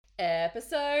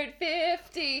Episode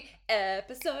 50,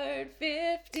 episode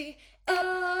 50.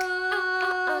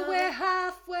 Oh, we're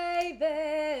halfway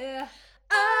there.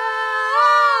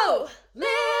 Oh, living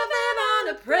on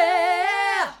a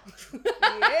prayer.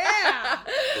 Yeah.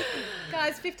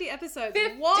 Guys, 50 episodes.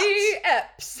 50 What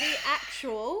eps. the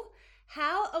actual...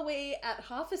 How are we at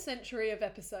half a century of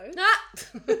episodes?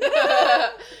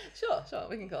 Sure,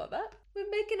 we can call it that. We're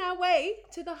making our way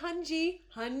to the Hunji.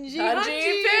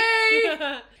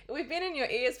 We've been in your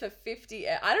ears for 50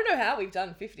 I don't know how we've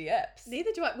done 50 eps.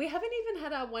 Neither do I. We haven't even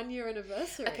had our 1 year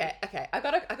anniversary. Okay.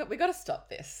 We gotta stop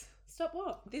this. Stop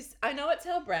what? I know it's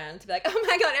our brand to be like, oh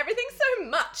my God, everything's so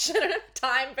much. I don't have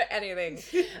time for anything.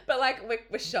 But like,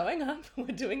 we're showing up.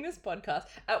 We're doing this podcast.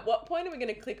 At what point are we going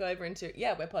to click over into,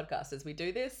 yeah, we're podcasters. We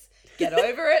do this. Get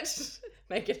over it.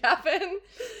 Make it happen.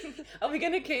 Are we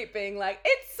going to keep being like,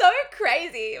 it's so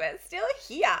crazy. We're still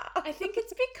here. I think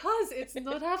it's because it's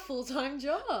not our full-time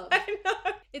job. I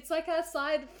know. It's like our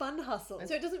side fun hustle.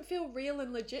 So it doesn't feel real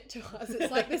and legit to us.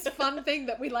 It's like this fun thing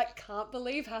that we like can't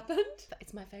believe happened.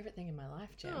 It's my favorite thing in my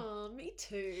life, Jen. Oh, me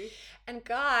too. And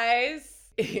guys,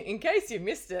 in case you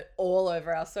missed it all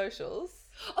over our socials.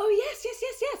 Oh, yes.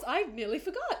 I nearly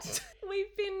forgot.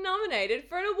 We've been nominated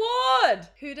for an award.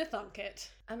 Who'd have thunk it?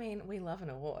 I mean, we love an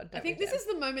award. I think this is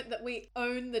the moment that we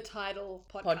own the title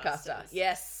podcaster.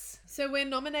 Yes. So we're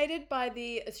nominated by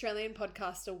the Australian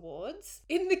Podcast Awards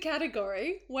in the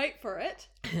category, wait for it,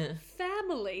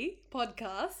 Family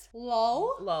Podcast.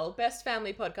 Lol. Best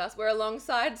family podcast. We're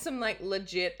alongside some like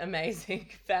legit amazing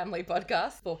family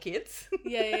podcasts for kids.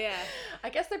 Yeah. I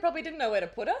guess they probably didn't know where to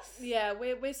put us. Yeah,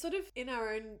 we're sort of in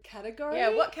our own category.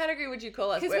 Yeah, what category would you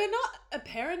call us? Because we're not a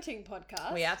parenting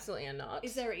podcast. We absolutely are not.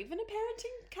 Is there even a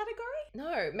parenting category?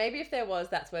 No, maybe if there was,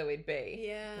 that's where we'd be.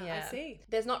 Yeah. I see.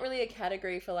 There's not really a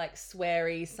category for like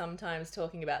sweary, sometimes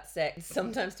talking about sex,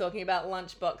 sometimes talking about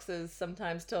lunchboxes,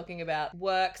 sometimes talking about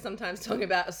work, sometimes talking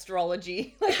about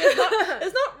astrology. Like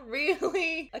there's not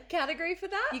really a category for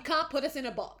that. You can't put us in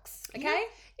a box, okay?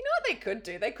 You know what they could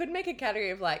do? They could make a category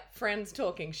of like friends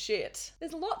talking shit.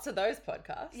 There's lots of those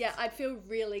podcasts. Yeah, I'd feel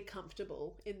really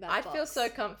comfortable in that I'd box. feel so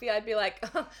comfy. I'd be like,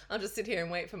 I'll just sit here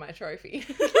and wait for my trophy.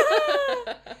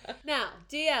 Now,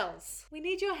 DLs, we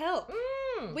need your help.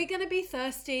 We're going to be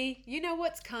thirsty. You know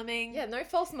what's coming. Yeah, no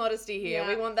false modesty here. Yeah.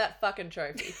 We want that fucking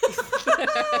trophy.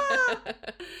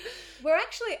 We're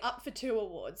actually up for 2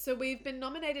 awards. So we've been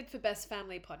nominated for Best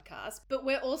Family Podcast, but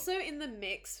we're also in the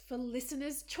mix for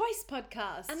Listener's Choice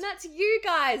Podcast. And that's you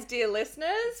guys, dear listeners.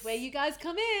 That's where you guys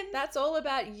come in. That's all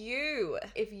about you.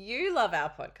 If you love our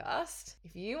podcast,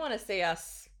 if you want to see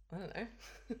us, I don't know,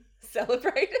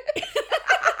 celebrate it.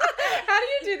 How do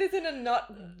you do this in a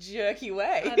not jerky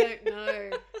way? I don't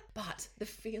know. But the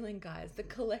feeling, guys, the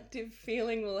collective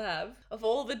feeling we'll have of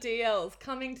all the DLs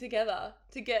coming together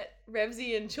to get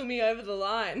Revsy and Chummy over the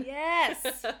line.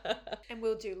 Yes. And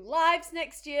we'll do lives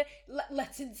next year.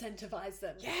 Let's incentivize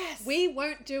them. Yes. We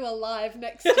won't do a live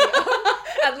next year.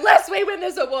 Unless we win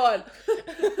this award.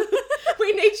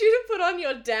 We need you to put on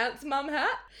your dance mum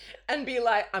hat and be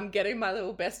like, I'm getting my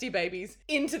little bestie babies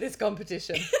into this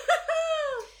competition.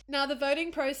 Now, the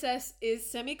voting process is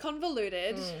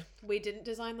semi-convoluted. We didn't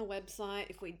design the website.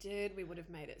 If we did, we would have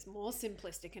made it more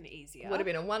simplistic and easier. Would have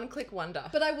been a one-click wonder.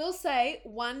 But I will say,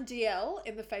 one DL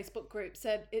in the Facebook group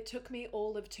said, it took me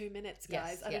all of 2 minutes,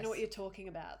 guys. Yes, I don't know what you're talking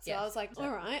about. So I was like, all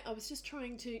right, I was just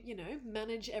trying to,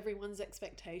 manage everyone's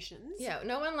expectations. Yeah,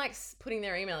 no one likes putting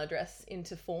their email address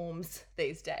into forms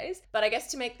these days. But I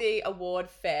guess to make the award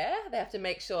fair, they have to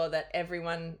make sure that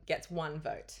everyone gets one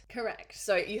vote. Correct.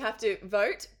 So you have to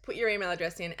vote, put your email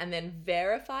address in, and then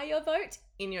verify your vote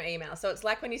in your email. So it's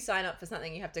like when you sign up for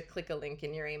something, you have to click a link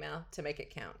in your email to make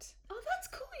it count. Oh, that's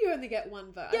cool. You only get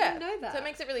one vote. Yeah. I didn't know that. So it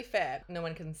makes it really fair. No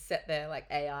one can set their like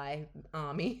AI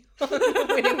army on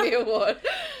winning the award.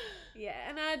 Yeah,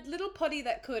 and our little potty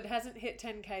that could hasn't hit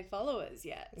 10k followers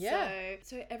yet. Yeah.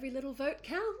 So every little vote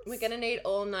counts. We're going to need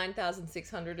all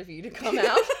 9,600 of you to come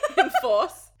out in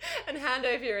force and hand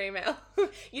over your email.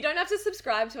 You don't have to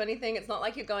subscribe to anything. It's not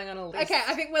like you're going on a list. Okay,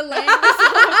 I think we're laying this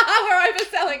out. We're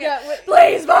overselling Yeah, it.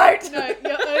 Please vote. No,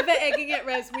 you're over-egging it,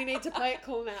 Rez. We need to play it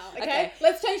cool now, okay?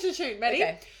 Let's change the tune. Ready?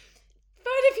 Okay.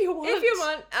 Vote if you want. If you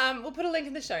want, we'll put a link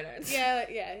in the show notes. Yeah.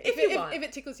 If you want. If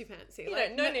it tickles your fancy. You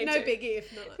like, know, no need no to. biggie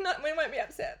if not. No, we won't be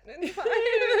upset. It's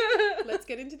fine. Let's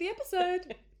get into the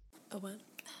episode. A 1,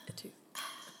 a 2.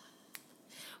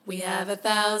 We have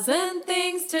 1,000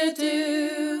 things to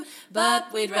do,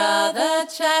 but we'd rather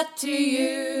chat to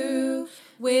you.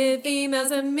 With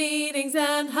emails and meetings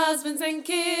and husbands and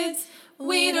kids,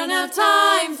 we don't have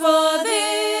time for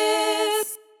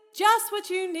this. just what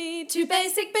you need. Two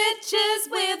basic bitches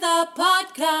with a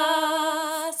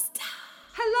podcast.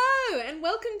 Hello and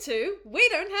welcome to We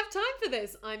Don't Have Time for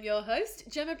This. I'm your host,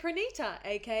 Gemma Pranita,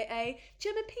 aka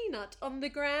Gemma Peanut on the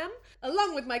gram,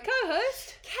 along with my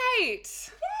co-host,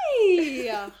 Kate. Yay!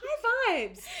 High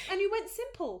vibes. And you went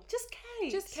simple, just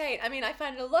Kate. Just Kate. I mean, I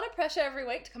find it a lot of pressure every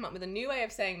week to come up with a new way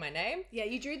of saying my name. Yeah,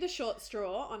 you drew the short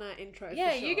straw on our intro.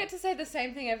 Yeah, for sure. you get to say the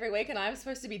same thing every week and I'm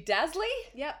supposed to be Dazzly?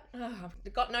 Yep. Oh,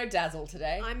 I've got no dazzle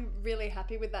today. I'm really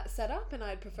happy with that setup and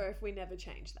I'd prefer if we never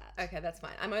change that. Okay, that's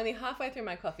fine. I'm only halfway through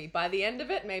my coffee. By the end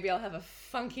of it, maybe I'll have a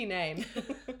funky name.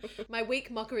 My weak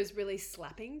mocha is really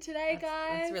slapping today,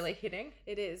 guys. That's really hitting.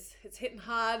 It is. It's hitting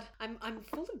hard. I'm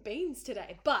full of beans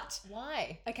today. But,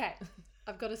 Why? okay,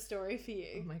 I've got a story for Oh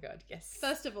you. my god, yes.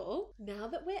 First of all, now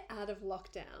that we're out of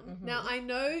lockdown, now I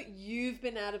know you've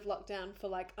been out of lockdown for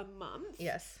like a month.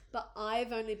 Yes. But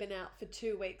I've only been out for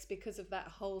 2 weeks because of that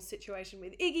whole situation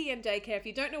with Iggy and daycare. If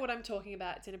you don't know what I'm talking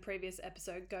about, it's in a previous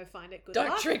episode. Go find it. Good Don't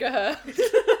luck. trigger her.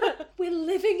 We're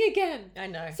living again. I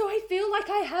know. So I feel like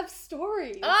I have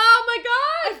stories. Oh my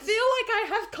I god! feel like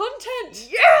I have content.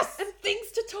 Yes! And things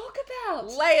to talk about.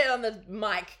 Lay it on the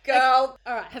mic, girl.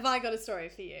 All right, have I got a story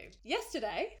for you?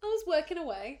 Yesterday, I was working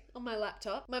away on my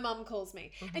laptop. My mum calls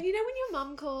me. And you know when your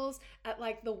mum calls at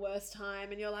like the worst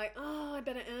time and you're like, oh, I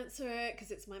better answer it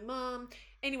because it's my mum.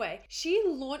 Anyway, she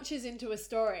launches into a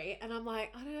story and I'm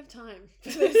like, I don't have time for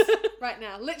this right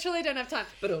now. Literally don't have time.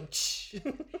 But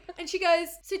And she goes,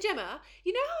 so Gemma,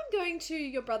 you know how I'm going to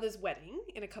your brother's wedding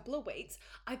in a couple of weeks?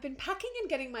 I've been packing and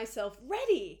getting myself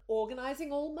ready,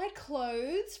 organizing all my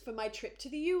clothes for my trip to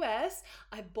the US.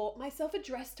 I bought myself a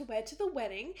dress to wear to the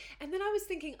wedding. And then I was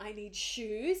thinking I need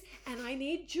shoes and I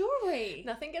need jewelry.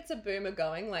 Nothing gets a boomer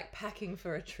going like packing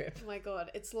for a trip. Oh my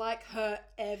God, it's like her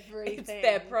everything. It's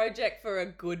their project for a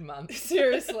good month.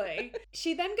 Seriously.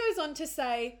 She then goes on to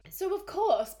say, so of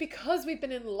course, because we've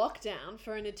been in lockdown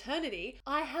for an eternity,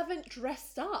 I haven't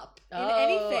dressed up in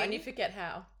anything. And you forget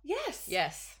how. Yes.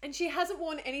 Yes. And she hasn't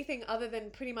worn anything other than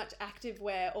pretty much active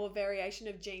wear or variation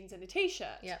of jeans and a t-shirt.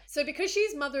 Yeah. So because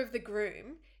she's mother of the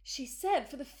groom, she said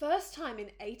for the first time in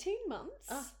 18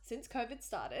 months since COVID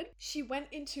started, she went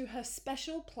into her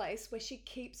special place where she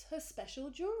keeps her special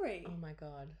jewelry. Oh my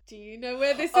god. Do you know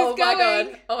where this is Oh going? my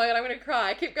god. Oh my god, I'm gonna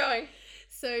cry. Keep going.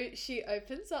 So she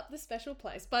opens up the special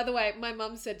place. By the way, my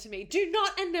mum said to me, do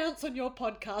not announce on your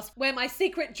podcast where my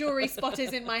secret jewelry spot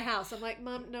is in my house. I'm like,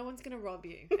 Mum, no one's going to rob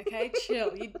you. Okay,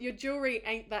 chill. Your jewelry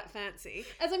ain't that fancy.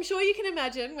 As I'm sure you can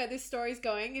imagine where this story's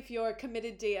going if you're a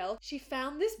committed DL, she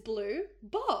found this blue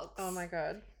box. Oh my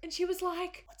god. And she was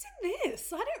like, what's in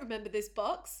this? I don't remember this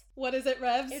box. What is it,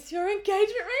 Revs? It's your engagement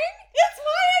ring? It's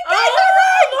my engagement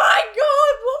Oh my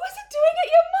god! What was it doing at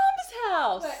your mum's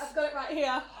house? Wait, I've got it right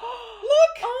here.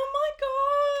 Look! Oh my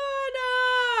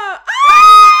god!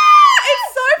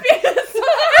 It's so beautiful!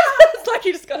 It's like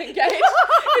you just got engaged.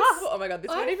 Oh my god, this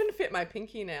won't even fit my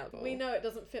pinky now. We know it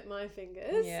doesn't fit my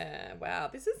fingers. Yeah, wow.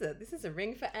 This is a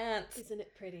ring for ants. Isn't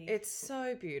it pretty? It's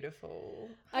so beautiful.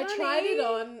 I tried it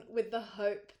on with the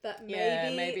hope that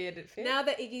maybe it'd fit. Now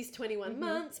that Iggy's 21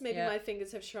 months, maybe Yeah. my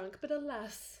fingers have shrunk, but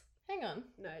alas, Hang on.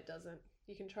 no, it doesn't.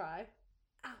 You can try.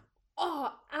 Ow.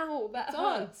 Oh, ow, that It's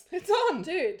on. hurts. It's on.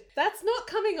 Dude, that's not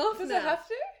coming off Does now. it have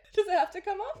to? Does it have to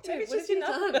come off? Dude, Maybe it's what just have your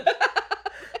you knuckles.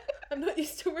 I'm not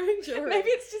used to wearing jewelry. Maybe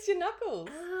it's just your knuckles.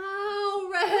 Ow,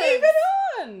 Rev. Leave it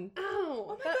on. Ow, Oh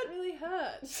my that God. really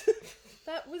hurt.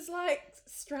 That was like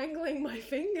strangling my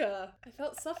finger. I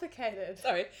felt suffocated.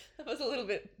 Sorry, that was a little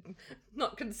bit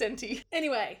not consenty.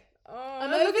 Anyway, Oh, I'm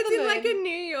look, over it's the in like moon. a New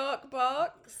York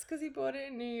box because he bought it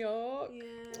in New York.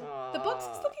 yeah. The box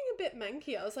is looking a bit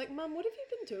manky. I was like, Mum, what have you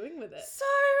been doing with it?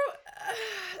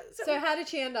 So how did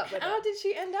she end up with how it? did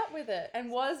she end up with it? And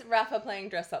was Rafa playing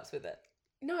dress ups with it?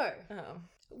 No. Oh.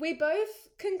 We both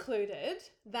concluded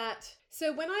that,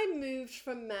 so when I moved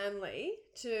from Manly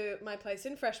to my place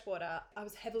in Freshwater, I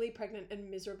was heavily pregnant and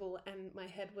miserable and my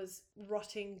head was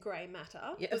rotting grey matter.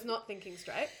 Yep. Was not thinking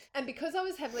straight. And because I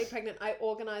was heavily pregnant, I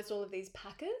organised all of these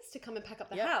packers to come and pack up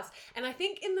the Yep. house. And I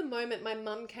think in the moment my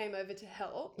mum came over to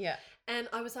help. Yeah. And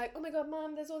I was like, oh my God,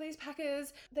 Mum, there's all these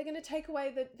packers. They're going to take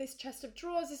away this chest of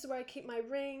drawers. This is where I keep my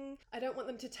ring. I don't want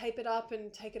them to tape it up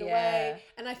and take it Yeah. away.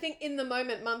 And I think in the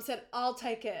moment, Mum said, I'll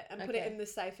take it and put it Okay. in the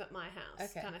safe at my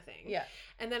house, Okay. kind of thing. Yeah.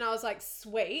 And then I was like,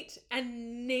 sweet.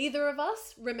 And neither of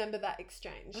us remember that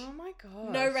exchange. Oh my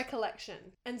god. No recollection.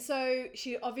 And so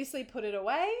she obviously put it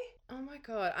away. Oh my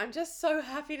god. I'm just so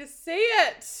happy to see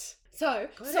it. So,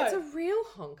 God, it's a real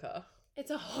honker. it's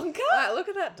a honker. Wow, look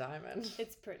at that diamond.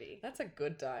 It's pretty. That's a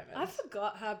good diamond. I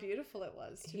forgot how beautiful it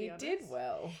was, to be He honest. did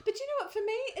well. But you know what? For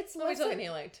me, it's What are we less talking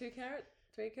here? Like 2 carat?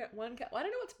 3 carat, 1 carat. I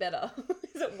don't know what's better.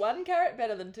 Is it 1 carat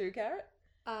better than 2 carat?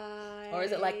 Or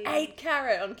is it like 8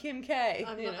 carat on Kim K?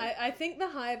 I think the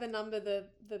higher the number, the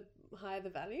higher the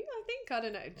value, I think. I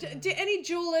don't know. Any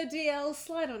jeweler DL,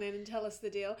 slide on in and tell us the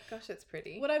deal. Gosh, it's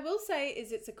pretty. What I will say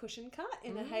is it's a cushion cut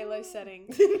in a halo setting.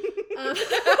 This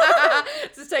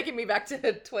is taking me back to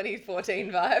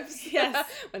 2014 vibes. Yes.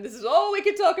 When this is all we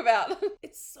could talk about.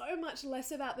 It's so much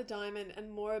less about the diamond and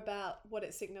more about what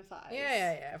it signifies.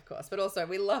 Yeah, of course. But also,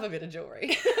 we love a bit of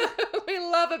jewellery. We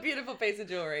love a beautiful piece of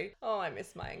jewellery. Oh, I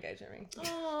miss my engagement ring.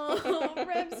 Oh,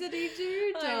 Rhapsody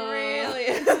dude. I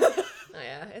really... Oh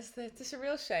yeah, it's a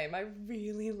real shame. I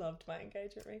really loved my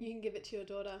engagement ring. You can give it to your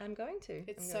daughter. I'm going to.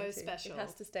 It's I'm going so to. special. It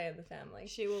has to stay in the family.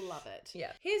 She will love it.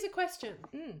 Yeah. Here's a question.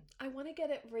 I want to get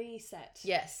it reset.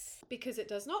 Yes. Because it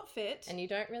does not fit. And you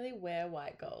don't really wear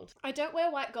white gold. I don't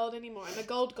wear white gold anymore. I'm a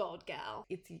gold gal.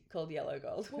 It's called yellow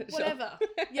gold. Well, whatever.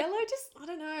 Yellow just, I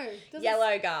don't know.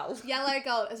 Yellow gold. Yellow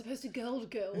gold as opposed to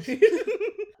gold.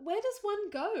 Where does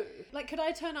one go? Like, could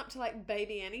I turn up to like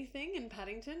Baby Anything in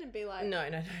Paddington and be like... No.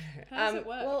 How does it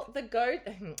work? Well,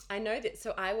 I know that.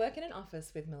 So I work in an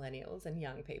office with millennials and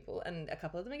young people, and a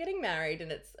couple of them are getting married,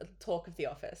 and it's a talk of the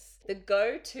office. The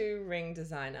go-to ring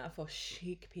designer for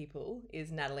chic people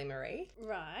is Natalie Marie.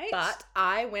 Right. But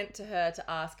I went to her to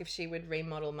ask if she would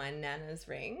remodel my Nana's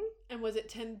ring. And was it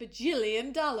 $10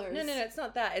 bajillion? No, it's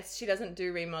not that. She doesn't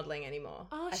do remodeling anymore.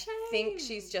 Oh, shame. I think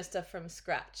she's just a from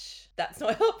scratch. That's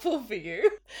not helpful for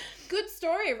you. Good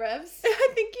story, Revs. I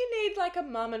think you need like a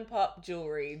mum and pop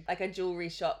jewelry, like a jewelry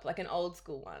shop, like an old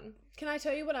school one. Can I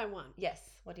tell you what I want? Yes.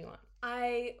 What do you want?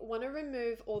 I want to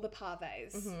remove all the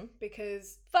pavés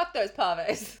because... Fuck those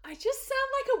pavés. I just sound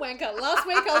like a wanker. Last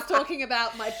week I was talking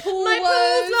about my pool. My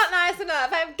pool's not nice enough.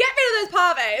 Get rid of those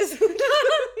pavés.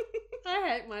 I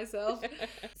hate myself.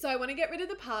 So I want to get rid of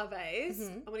the pavés.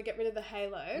 I want to get rid of the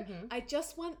halo. I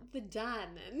just want the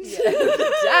diamond. Yeah,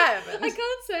 the diamond. I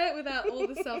can't say it without all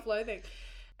the self-loathing.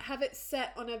 Have it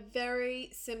set on a very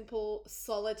simple,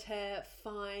 solitaire,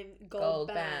 fine gold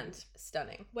band.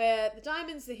 Stunning. Where the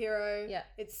diamond's the hero. Yeah.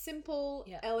 It's simple,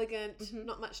 Yeah. elegant,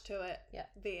 not much to it. Yeah.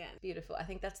 The end. Beautiful. I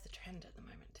think that's the trend at the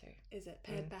moment too. Is it?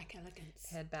 Pared back elegance.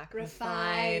 Pared back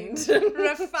refined. refined.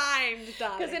 Refined,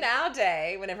 darling. Because in our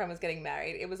day, when everyone was getting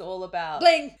married, it was all about...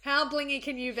 Bling! How blingy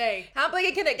can you be? How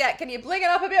blingy can it get? Can you bling it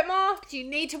up a bit more? Do you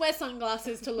need to wear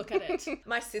sunglasses to look at it?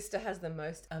 My sister has the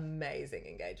most amazing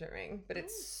engagement ring, but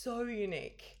it's so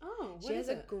unique. Oh, what She has is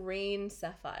a it? green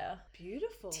sapphire.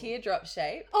 Beautiful. Teardrop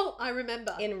shape. Oh, I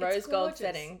remember. In It's rose gold gorgeous.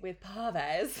 setting with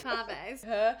pavés. Pavés.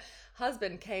 Her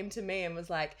husband came to me and was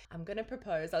like, I'm going to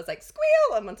propose. I was like,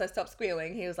 squeal. And once I stopped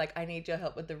squealing, he was like, I need your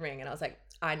help with the ring. And I was like,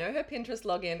 I know her Pinterest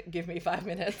login. Give me 5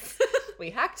 minutes. We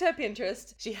hacked her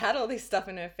Pinterest. She had all this stuff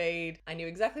in her feed. I knew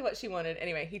exactly what she wanted.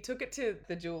 Anyway, he took it to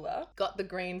the jeweler, got the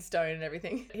green stone and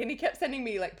everything. And he kept sending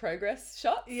me like progress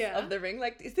shots of the ring.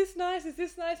 Like, is this nice? Is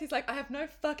this nice? He's like, I have no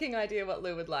fucking idea what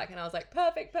Lou would like. And I was like,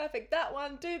 perfect. That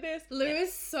one, do this. Lou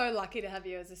is so lucky to have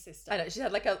you as a sister. I know, she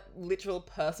had like a literal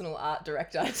personal art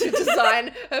director to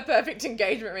design her perfect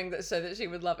engagement ring so that she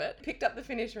would love it. Picked up the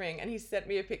finished ring and he sent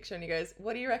me a picture and he goes,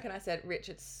 what do you reckon? I said, Rich,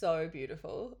 it's so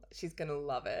beautiful. She's going to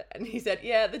love it. And he said,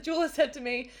 yeah, the jeweler said to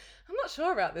me, I'm not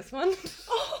sure about this one.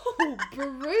 Oh,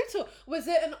 brutal. Was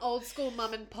it an old school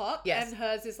mum and pop? Yes. And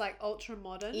hers is like ultra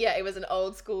modern? Yeah, it was an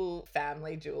old school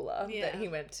family jeweler Yeah. that he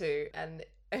went to. And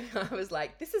I was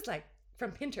like, this is like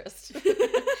from Pinterest.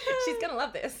 She's going to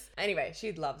love this. Anyway,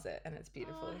 she loves it and it's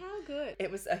beautiful. Oh, how good.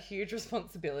 It was a huge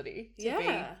responsibility to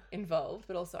be involved,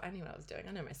 but also I knew what I was doing.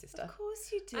 I know my sister. Of course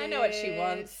you did. I know what she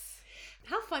wants.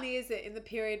 How funny is it in the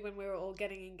period when we were all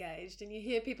getting engaged and you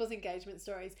hear people's engagement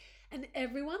stories and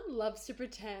everyone loves to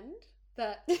pretend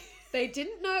that they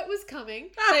didn't know it was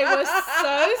coming. They were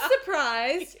so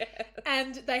surprised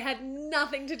and they had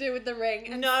nothing to do with the ring.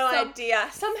 And idea.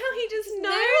 Somehow he just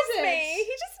knows knows me. it.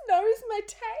 He just knows my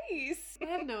taste. I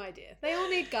have no idea. They all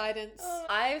need guidance.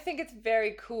 I think it's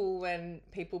very cool when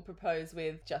people propose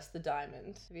with just the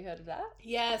diamond. Have you heard of that?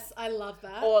 Yes, I love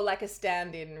that. Or like a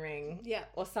stand-in ring. Yeah.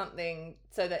 Or something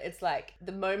so that it's like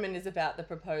the moment is about the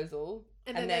proposal.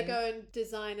 And then they go and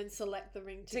design and select the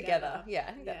ring Together. Yeah,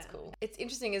 I think that's cool. It's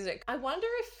interesting, isn't it? I wonder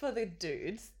if for the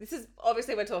dudes, this is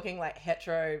obviously we're talking like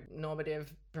heteronormative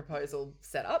proposal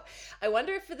setup. I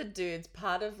wonder if for the dudes,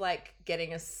 part of like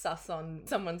getting a suss on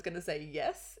someone's going to say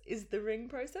yes is the ring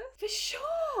process. For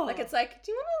sure. Like it's like,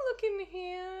 do you want to look in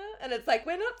here? And it's like,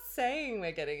 we're not saying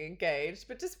we're getting engaged,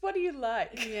 but just what do you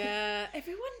like? Yeah.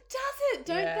 Everyone does it,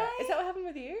 don't they? Is that what happened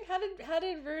with you? How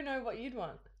did Rue know what you'd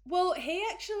want? Well, he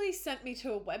actually sent me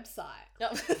to a website. No,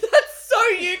 that's so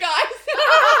you guys.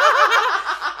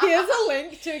 Here's a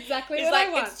link to exactly He's what like,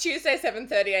 I want. it's Tuesday,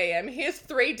 7:30 a.m. Here's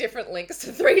 3 different links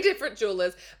to 3 different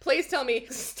jewelers. Please tell me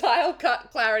style, cut,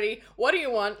 clarity. What do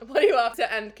you want? What are you after?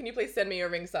 And can you please send me your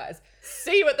ring size?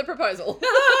 See you at the proposal.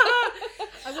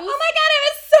 I will Oh my god, I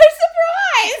was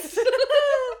so surprised!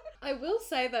 I will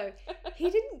say though, he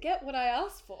didn't get what I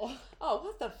asked for. Oh,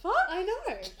 what the fuck? I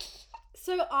know.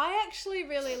 So I actually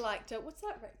really liked it. What's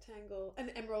that rectangle? An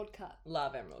emerald cut.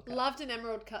 Love emerald cut. Loved an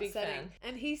emerald cut Big setting. fan.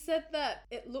 And he said that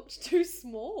it looked too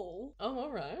small. Oh,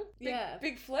 all right. Yeah.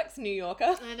 Big flex, New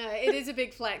Yorker. I know, it is a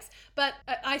big flex. But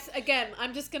again,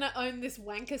 I'm just going to own this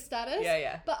wanker status.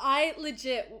 Yeah. But I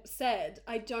legit said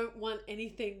I don't want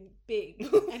anything big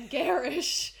and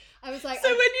garish. I was like, So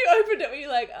when you opened it, were you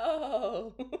like,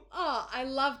 oh. oh, I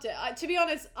loved it. To be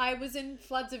honest, I was in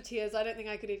floods of tears. I don't think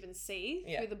I could even see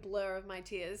Yeah. through the blur of my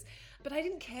tears. But I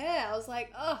didn't care. I was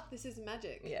like, oh, this is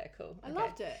magic. Yeah, cool. I Okay.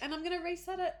 loved it. And I'm going to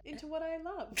reset it into what I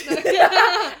love.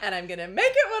 And I'm going to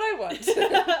make it what I want.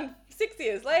 6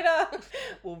 years later,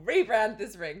 we'll rebrand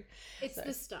this ring. It's So,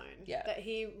 the stone yeah. that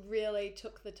he really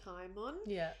took the time on.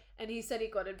 Yeah. And he said he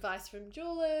got advice from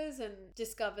jewelers and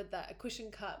discovered that a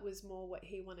cushion cut was more what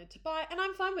he wanted to buy. And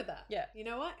I'm fine with that. Yeah. You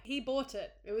know what? He bought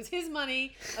it. It was his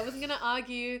money. I wasn't going to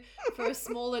argue for a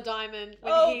smaller diamond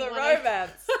when Oh, he the wanted...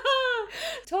 romance.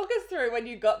 Talk us through when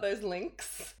you got those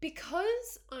links.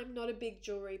 Because I'm not a big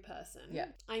jewelry person, Yeah.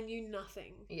 I knew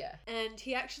nothing. Yeah. And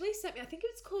he actually sent me, I think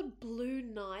it's called Blue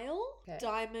Nile Okay.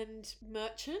 Diamond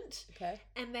Merchant. Okay.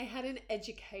 And they had an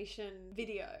education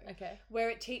video Okay. where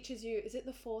it teaches you, is it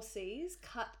the 4 C's?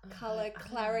 Cut, color,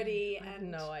 clarity, I have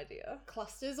and no idea.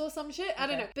 clusters or some shit. I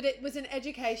don't Okay. know. But it was an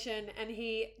education and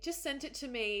he just sent it to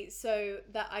me so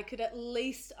that I could at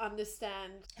least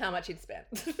understand. How much you'd spent.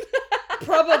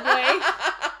 Probably.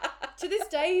 To this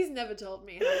day, he's never told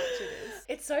me how much it is.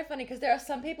 It's so funny because there are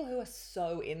some people who are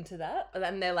so into that.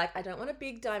 And they're like, I don't want a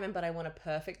big diamond, but I want a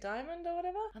perfect diamond or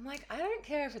whatever. I'm like, I don't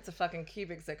care if it's a fucking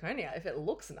cubic zirconia. If it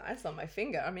looks nice on my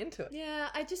finger, I'm into it. Yeah,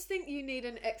 I just think you need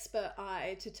an expert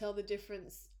eye to tell the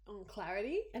difference on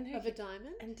clarity And who of a ca-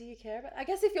 diamond. And do you care about I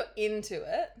guess if you're into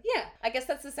it, Yeah, I guess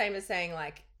that's the same as saying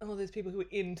like, oh, there's people who are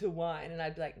into wine. And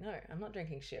I'd be like, no, I'm not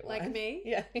drinking shit wine. like me.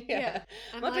 Yeah. Yeah.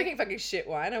 I'm I'm not like- drinking fucking shit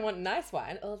wine. I want nice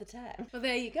wine all the time. Well,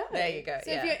 there you go. There you go,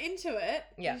 So yeah. if you're into it,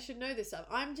 Yeah. you should know this stuff.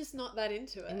 I'm just not that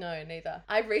into it. No, neither.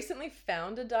 I recently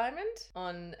found a diamond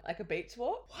on like a beach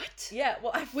walk. What? Yeah,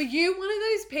 well, I Were you one of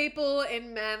those people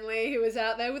in Manly who was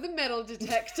out there with a metal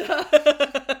detector?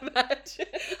 Imagine.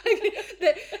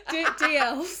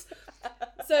 DLs.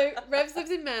 So Revs lives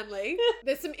in Manly.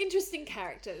 There's some interesting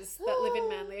characters that live in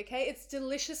Manly, okay? It's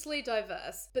deliciously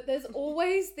diverse, but there's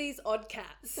always these odd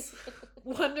cats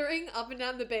wandering up and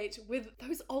down the beach with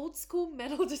those old school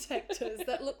metal detectors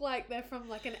that look like they're from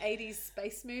like an 80s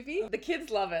space movie. The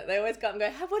kids love it. They always come and go,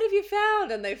 what have you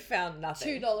found? And they've found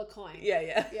nothing. $2 coin.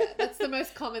 Yeah. Yeah, that's the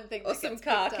most common thing. Or that some gets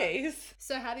car picked up. keys.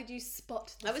 So how did you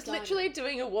spot this I was diamond? literally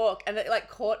doing a walk and it like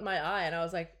caught my eye and I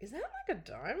was like, is that like a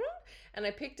diamond? And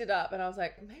I picked it up and I was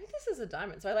like, maybe this is a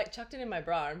diamond. So I like chucked it in my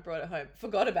bra and brought it home.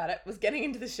 Forgot about it. Was getting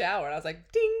into the shower and I was like,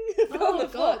 ding! It fell on Oh the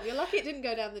floor. god, you're lucky it didn't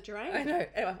go down the drain. I know.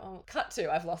 Anyway, cut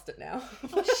to, I've lost it now.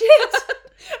 Oh shit!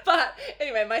 But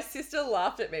anyway, my sister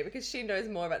laughed at me because she knows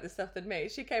more about this stuff than me.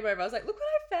 She came over. I was like, look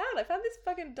what I found. I found this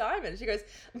fucking diamond. She goes,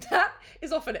 that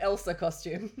is off an Elsa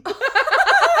costume.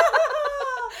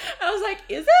 I was like,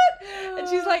 is it? And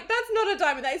she's like, that's not a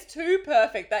diamond. That is too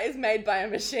perfect. That is made by a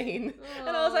machine. And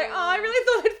I was like, oh, I really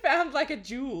thought I'd found like a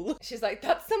jewel. She's like,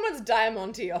 that's someone's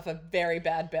diamante off a very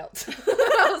bad belt.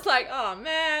 I was like, oh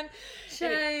man.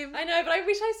 Shame. I know, but I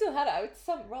wish I still had it. It's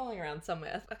rolling around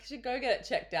somewhere. I should go get it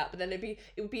checked out, but then it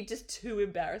would be just too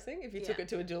embarrassing if you took Yeah. it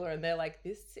to a jeweler and they're like,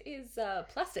 this is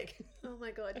plastic. Oh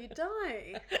my god, you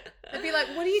die. I'd be like,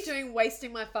 what are you doing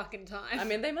wasting my fucking time? I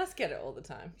mean, they must get it all the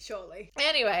time. surely.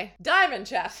 Anyway, diamond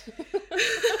chat. Do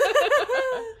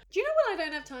you know what I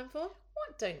don't have time for?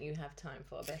 What don't you have time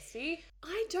for, bestie?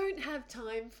 I don't have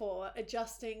time for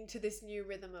adjusting to this new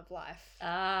rhythm of life.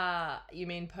 Ah, you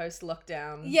mean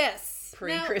post-lockdown? Yes.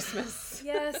 Pre-Christmas.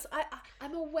 Now, yes,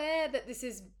 I'm aware that this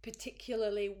is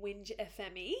particularly whinge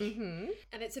FM-y. Mm-hmm.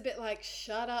 And it's a bit like,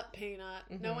 shut up, Peanut.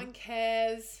 No Mhm. one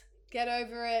cares. Get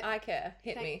over it. I care.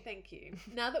 Hit me. Thank you.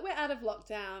 Now that we're out of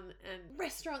lockdown and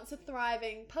restaurants are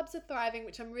thriving, pubs are thriving,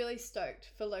 which I'm really stoked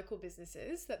for local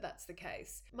businesses that that's the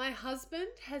case. My husband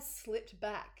has slipped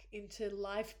back into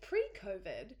life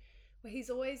pre-COVID where he's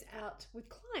always out with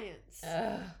clients.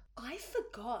 I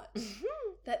forgot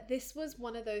that this was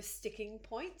one of those sticking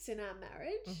points in our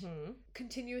marriage. Mm-hmm.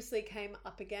 Continuously came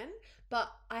up again,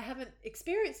 but I haven't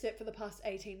experienced it for the past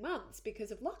 18 months because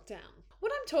of lockdown.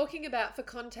 What I'm talking about, for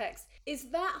context, is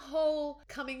that whole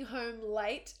coming home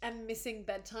late and missing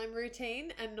bedtime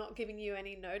routine and not giving you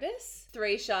any notice.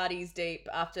 3 shardies deep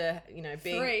after,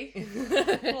 being...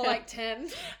 3. More like 10.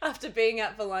 After being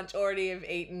out for lunch, already have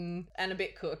eaten and a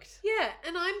bit cooked. Yeah,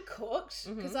 and I'm cooked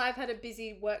because I've had a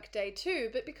busy work day too,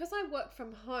 but because I work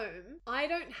from home, I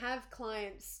don't have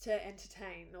clients to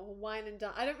entertain or wine and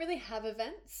dine. I don't really have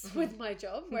events with my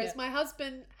job, whereas my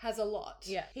husband has a lot.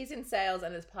 Yeah, he's in sales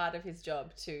and it's part of his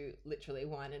job to literally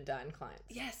wine and dine clients.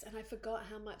 Yes, and I forgot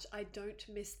how much I don't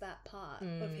miss that part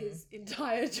of his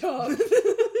entire job.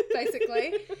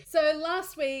 Basically. So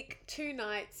last week, 2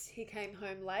 nights, he came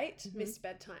home late, missed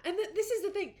bedtime. And this is the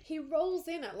thing. He rolls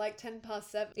in at like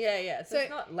 7:10. Yeah. So it's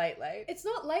not late. It's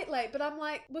not late, but I'm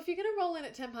like, well, if you're going to roll in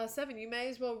at 7:10, you may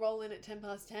as well roll in at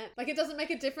 10:10. Like, it doesn't make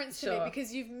a difference to me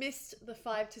because you've missed the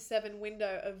 5 to 7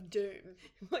 window of doom.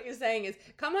 What you're saying is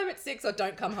come home at 6 or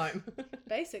don't come home.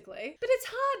 Basically. But it's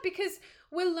hard because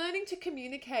we're learning to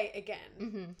communicate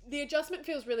again. The adjustment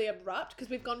feels really abrupt because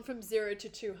we've gone from 0 to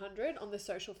 200 on the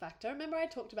social factor. Remember I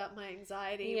talked about my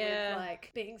anxiety with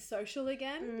like being social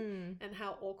again and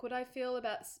how awkward I feel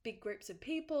about big groups of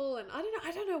people, and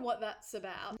I don't know what that's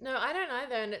about. No, I don't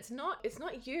either, and it's not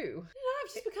you.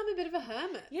 I've just become a bit of a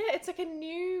hermit. Yeah, it's like a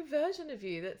new version of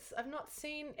you that's I've not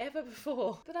seen ever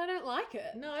before. But I don't like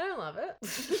it. No, I don't love it.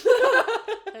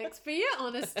 Thanks for your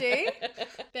honesty.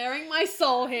 Bearing my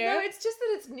soul here. No, it's just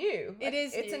that it's new.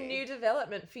 It's new. a new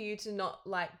development for you to not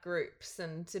like groups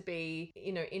and to be,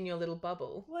 in your little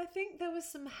bubble. Well, I think there was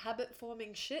some habit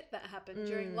forming shit that happened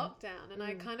during lockdown, and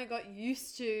I kind of got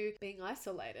used to being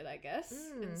isolated, I guess,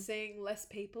 and seeing less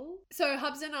people. So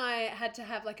Hubs and I had to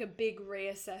have like a big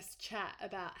reassess chat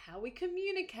about how we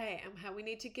communicate and how we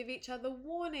need to give each other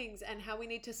warnings and how we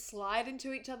need to slide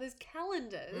into each other's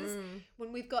calendars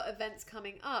when we've got events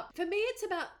coming up. For me, it's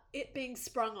about it being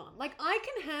sprung on. Like, I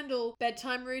can handle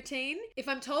bedtime routine. If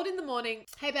I'm told in the morning,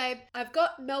 hey babe, I've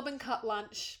got Melbourne cut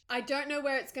lunch. I don't know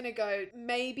where it's going to go.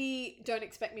 Maybe don't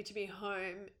expect me to be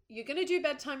home. You're going to do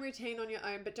bedtime routine on your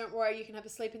own, but don't worry, you can have a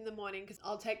sleep in the morning because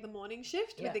I'll take the morning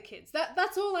shift with the kids.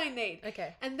 That's all I need.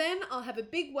 Okay. And then I'll have a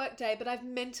big work day, but I've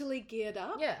mentally geared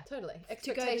up. Yeah, totally.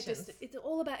 To go the distance. It's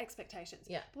all about expectations.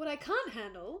 Yeah. But what I can't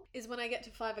handle is when I get to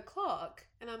 5 o'clock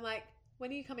and I'm like, when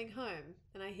are you coming home?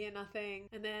 And I hear nothing.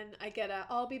 And then I get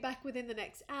I'll be back within the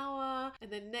next hour.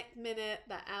 And then next minute,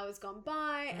 that hour's gone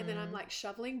by. And then I'm like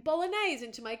shoveling bolognese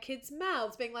into my kids'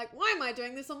 mouths, being like, why am I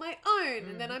doing this on my own?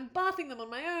 And then I'm bathing them on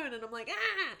my own. And I'm like,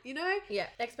 Yeah,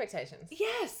 expectations.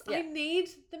 Yes, Yeah. I need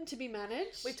them to be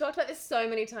managed. We've talked about this so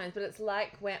many times, but it's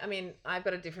like I've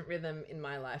got a different rhythm in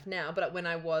my life now, but when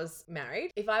I was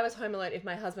married, if I was home alone, if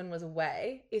my husband was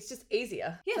away, it's just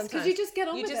easier. Yes, because you just get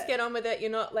on with it. You just get on with it.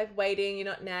 You're not like waiting, you're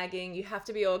not nagging, you have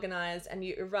to be organized, and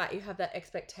you're right, you have that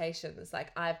expectation. It's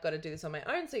like, I've got to do this on my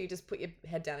own, so you just put your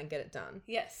head down and get it done.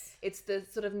 Yes. It's the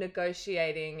sort of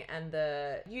negotiating and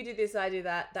the, you do this, I do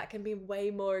that can be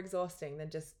way more exhausting than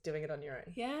just doing it on your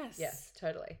own. Yes. Yes,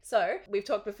 totally. So, we've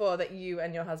talked before that you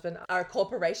and your husband are a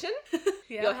corporation.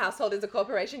 Yeah. Your household is a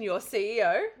corporation. You're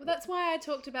CEO. Well, that's why I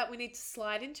talked about we need to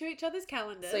slide into each other's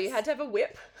calendars. So you had to have a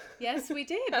whip. Yes, we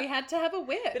did. We had to have a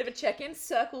whip. Bit of a check-in,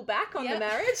 circle back on the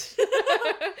marriage.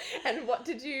 And what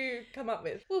did you come up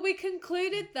with? Well, we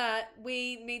concluded that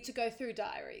we need to go through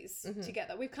diaries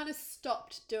together. We've kind of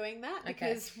stopped doing that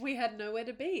because we had nowhere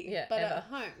to be but at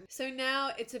home. So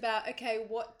now it's about, okay,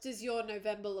 what does your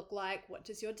November look like? What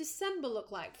does your December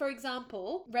look like? For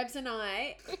example, Rebs and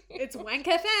I, it's Wank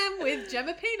FM with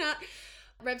Gemma Peanut.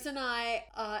 Rebs and I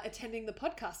are attending the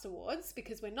Podcast Awards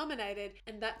because we're nominated,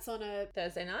 and that's on a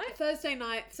Thursday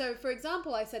night. So, for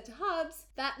example, I said to Hubs,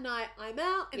 that night I'm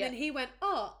out, and then he went,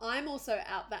 oh, I'm also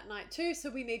out that night too,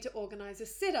 so we need to organise a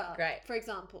sitter. Great. For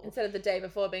example. Instead of the day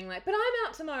before being like, but I'm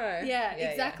out tomorrow. Yeah,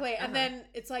 exactly. And then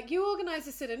it's like, you organise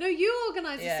a sitter. No, you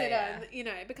organise a sitter. Yeah. And,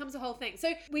 it becomes a whole thing.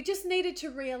 So we just needed to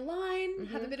realign,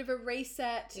 have a bit of a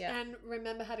reset, and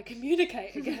remember how to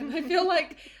communicate again. I feel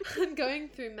like I'm going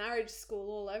through marriage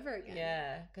school all over again.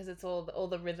 Yeah, because it's all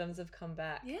the rhythms have come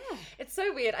back. Yeah. It's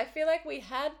so weird. I feel like we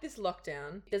had this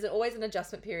lockdown. There's always an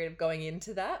adjustment period of going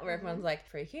into that where everyone's like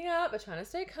freaking out but trying to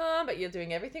stay calm, but you're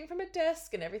doing everything from a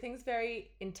desk and everything's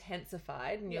very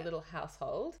intensified in your little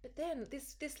household. But then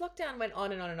this lockdown went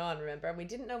on and on and on, remember? And we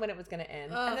didn't know when it was going to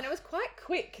end. And then it was quite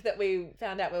quick that we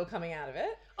found out we were coming out of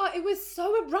it. Oh, it was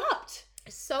so abrupt.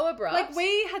 So abrupt. Like,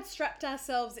 we had strapped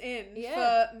ourselves in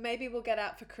Yeah. for maybe we'll get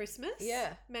out for Christmas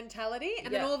mentality.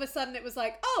 And then Yeah. all of a sudden it was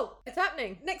like, oh, it's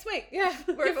happening. next week. Yeah,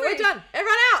 we're free. done.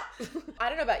 Everyone out. I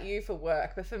don't know about you for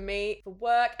work, but for me, for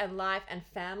work and life and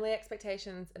family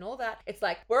expectations and all that, it's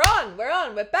like, we're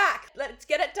back. Let's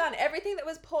get it done. Everything that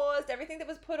was paused, everything that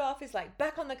was put off is like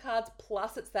back on the cards.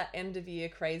 Plus it's that end of year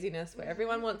craziness where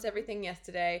everyone wants everything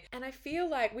yesterday. And I feel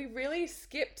like we really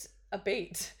skipped a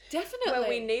beat. Definitely. Where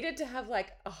we needed to have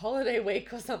like a holiday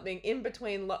week or something in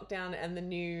between lockdown and the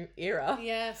new era.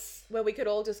 Yes. Where we could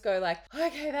all just go like,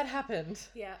 okay, that happened.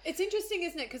 Yeah. It's interesting,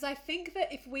 isn't it? Because I think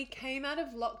that if we came out of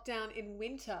lockdown in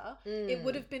winter, it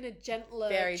would have been a gentler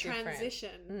Very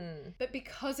transition. But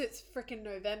because it's freaking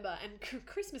November and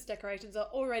Christmas decorations are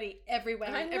already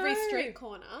everywhere I on every know. street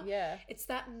corner, Yeah. it's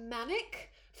that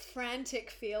manic,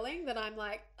 frantic feeling that I'm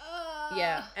like,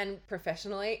 Yeah, and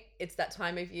professionally, it's that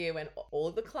time of year when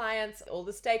all the clients, all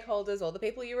the stakeholders, all the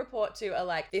people you report to are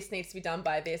like, this needs to be done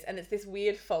by this. And it's this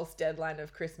weird false deadline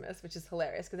of Christmas, which is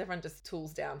hilarious because everyone just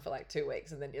tools down for like 2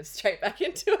 weeks and then you're straight back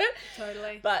into it.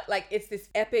 Totally. But like, it's this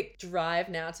epic drive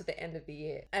now to the end of the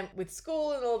year. And with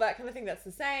school and all that kind of thing, that's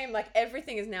the same. Like,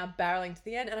 everything is now barreling to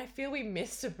the end. And I feel we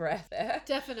missed a breath there.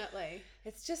 Definitely.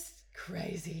 It's just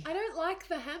crazy. I don't like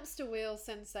the hamster wheel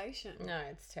sensation. No,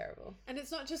 it's terrible. And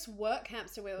it's not just work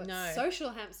hamster wheel, it's No. social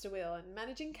hamster wheel and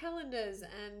managing calendars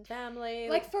and Family.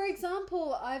 like, for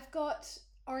example, I've got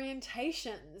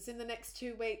orientations in the next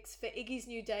 2 weeks for Iggy's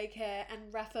new daycare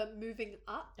and Rafa moving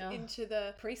up into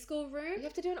the preschool room. you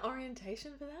have to do an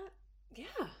orientation for that? Yeah.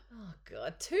 Oh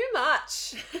god, too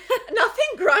much. Nothing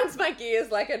grinds my gears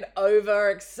like an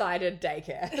overexcited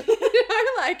daycare.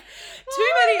 Like too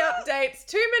many updates,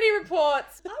 too many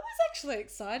reports. I was actually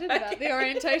excited about the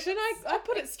orientation. I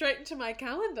put it straight into my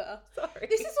calendar. Sorry.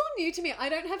 This is all new to me. I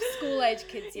don't have school age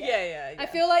kids yet. Yeah. I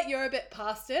feel like you're a bit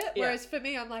past it, Yeah. whereas for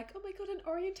me, I'm like, oh my god, an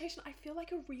orientation. I feel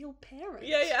like a real parent.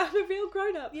 Yeah, I'm a real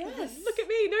grown up. Yes. Look at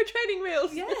me, no training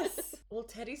wheels. Yes. Well,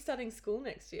 Teddy's starting school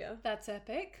next year. That's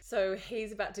epic. So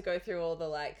he's about to go through all the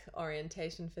like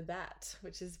orientation for that,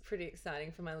 which is pretty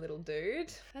exciting for my little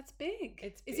dude. That's big.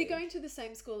 It's Is he big. going to the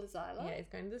same school as Isla? Yeah, he's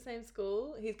going to the same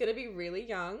school. He's going to be really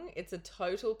young. It's a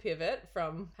total pivot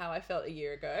from how I felt a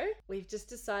year ago. We've just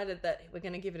decided that we're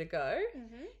going to give it a go.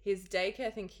 Mm-hmm. His daycare,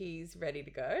 I think he's ready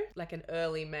to go, like an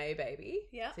early May baby.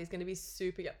 Yeah. So he's going to be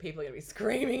super young. People are going to be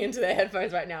screaming into their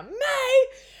headphones right now, May,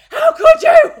 how could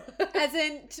you? As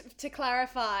in, to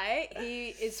clarify, he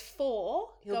is 4,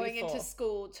 He'll be going 4. into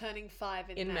school, turning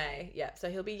 5 in May. Yeah. So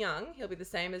he'll be young. He'll be the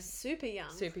same as Super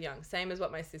young. Super young, same as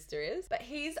what my sister is. But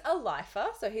he's a lifer,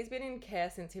 so he's been in care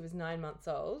since he was 9 months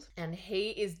old, and he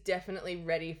is definitely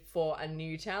ready for a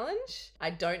new challenge.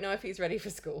 I don't know if he's ready for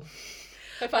school,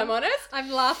 if I'm honest.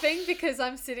 I'm laughing because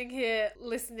I'm sitting here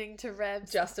listening to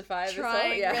Rebs Justify this all.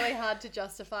 trying Yeah. really hard to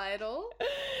justify it all.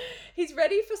 He's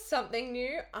ready for something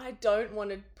new. I don't want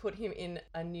to put him in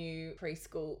a new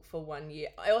preschool for 1 year.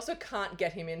 I also can't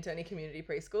get him into any community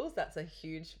preschools. That's a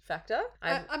huge factor.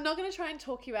 I'm not going to try and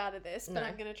talk you out of this, but No.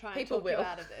 I'm going to try and People talk will. you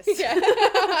out of this.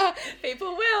 Yeah. People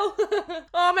will.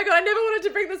 Oh my god, I never wanted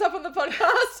to bring this up on the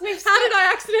podcast. How did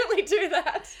I accidentally do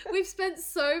that? We've spent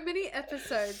so many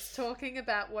episodes talking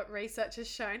about what research has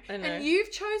shown, I know. and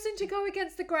you've chosen to go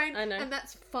against the grain, I know. and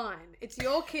that's fine. It's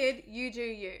your kid, you do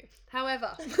you.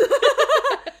 However,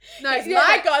 no, He's yeah,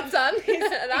 my godson,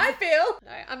 and I feel.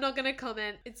 no, I'm not going to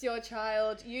comment. It's your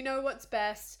child. You know what's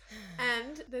best,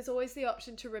 and there's always the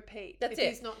option to repeat That's if it.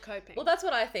 he's not coping. Well, that's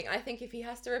what I think. I think if he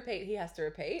has to repeat, he has to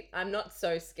repeat. I'm not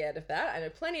so scared of that. I know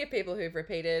plenty of people who've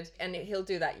repeated, and he'll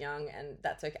do that young, and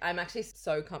that's okay. I'm actually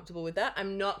so comfortable with that.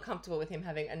 I'm not comfortable with him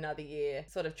having another year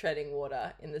sort of treading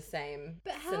water in the same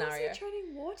but how scenario. is he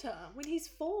treading water when he's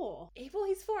 4? Well,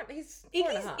 he's four and a Iggy's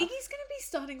half. going to be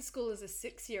starting school as a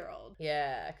 6-year-old.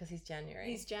 Yeah, because he's January.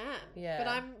 He's Jan. Yeah. But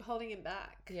I'm holding him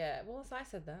back. Yeah, well, I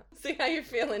said that. See how you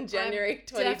feel in January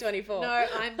 2024. No,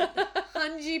 I'm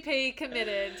 100p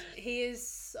committed. He is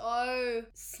so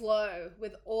slow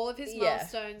with all of his Yeah,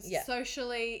 milestones. yeah.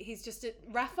 Socially, he's just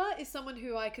Rafa is someone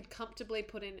who I could comfortably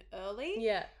put in early.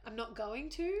 Yeah. I'm not going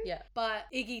to. Yeah. But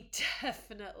Iggy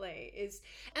definitely is.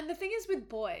 And the thing is with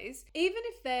boys, even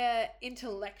if they're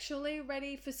intellectually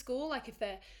ready for school, like if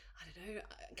they're, I don't know,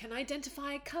 can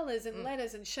identify colours and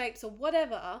letters and shapes or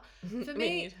whatever, for I mean,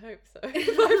 me, you'd hope so.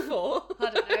 By 4. I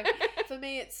don't know. For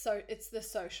me, it's the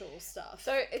social stuff.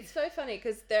 So it's so funny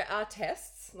because there are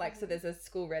tests, like, so there's a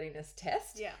school readiness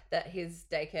test Yeah. that his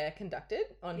daycare conducted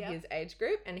on Yeah. his age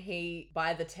group, and he,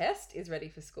 by the test, is ready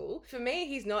for school. For me,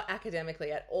 he's not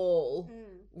academically at all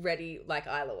ready like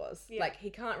Isla was. Yeah. Like, he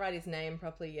can't write his name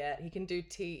properly yet. He can do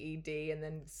TED and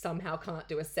then somehow can't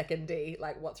do a second D.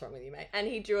 Like, what's wrong with you, mate? And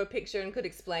he drew a picture and could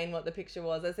explain what the picture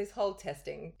was. There's this whole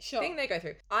testing thing they go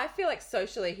through. I feel like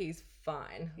socially he's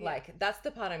fine. Yeah. Like, that's the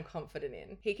part I'm confident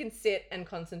in. He can sit and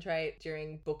concentrate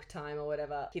during book time or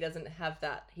whatever. He doesn't have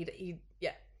that.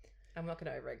 Yeah. I'm not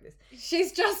going to overegg this.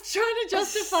 She's just trying to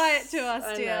justify it to us,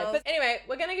 I dear. know. But anyway,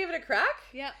 we're going to give it a crack.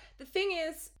 Yeah. The thing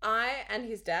is, I and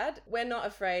his dad, we're not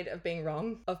afraid of being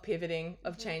wrong, of pivoting,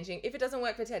 of changing. If it doesn't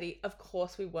work for Teddy, of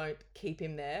course we won't keep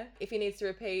him there. If he needs to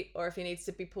repeat or if he needs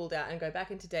to be pulled out and go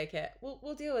back into daycare,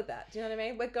 we'll deal with that. Do you know what I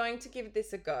mean? We're going to give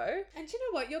this a go. And you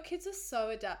know what? Your kids are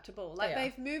so adaptable. Like, They are.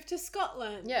 they've moved to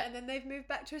Scotland. Yeah. And then they've moved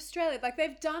back to Australia. Like,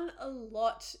 they've done a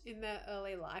lot in their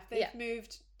early life. They've Yeah.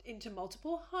 moved into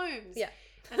multiple homes. Yeah.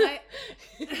 And I...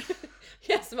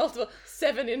 Yes, multiple.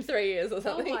 7 in 3 years or Oh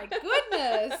something. my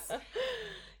goodness.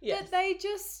 Yes. But they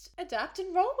just adapt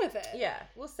and roll with it. Yeah,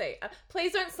 we'll see.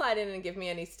 Please don't slide in and give me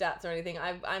any stats or anything.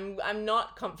 I'm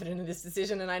not confident in this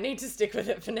decision, and I need to stick with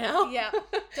it for now. Yeah.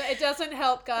 So it doesn't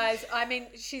help, guys. I mean,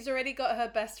 she's already got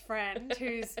her best friend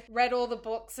who's read all the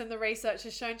books and the research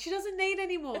has shown she doesn't need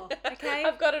any more. Okay?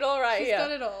 I've got it all right She's here.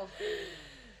 got it all.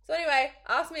 So anyway,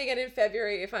 ask me again in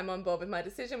February if I'm on board with my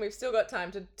decision. We've still got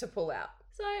time to pull out.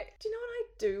 So, do you know what I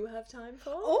do have time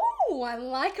for? Oh, I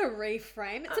like a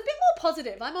reframe. It's a bit more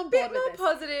positive. I'm on board Bit more with this.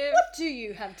 positive. What do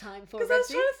you have time for, Because I was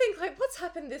Redzy? trying to think, like, what's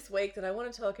happened this week that I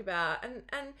want to talk about, and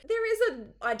there is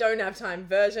a I don't have time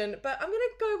version, but I'm gonna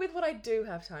go with what I do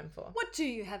have time for. What do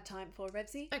you have time for,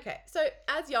 Redzy? Okay, so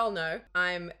as y'all know,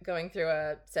 I'm going through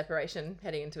a separation,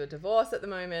 heading into a divorce at the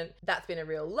moment. That's been a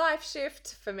real life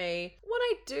shift for me. What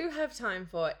I do have time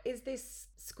for is this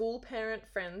school parent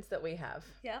friends that we have.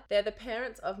 Yeah. They're the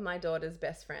parents of my daughter's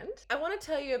best friend. I want to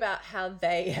tell you about how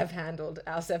they have handled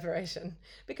our separation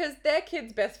because their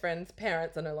kids' best friends'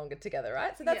 parents are no longer together,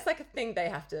 right? So that's Yeah. like a thing they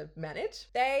have to manage.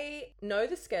 They know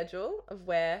the schedule of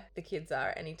where the kids are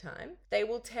at any time. They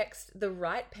will text the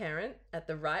right parent at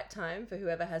the right time for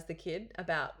whoever has the kid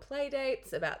about play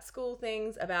dates, about school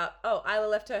things, about, oh, Isla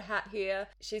left her hat here.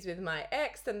 She's with my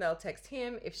ex, then they'll text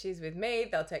him. If she's with me,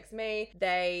 they'll text me.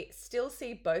 They still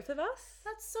see both of us.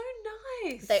 That's so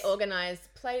nice. They organize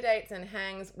play dates and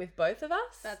hangs with both of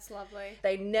us. That's lovely.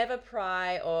 They never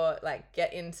pry or like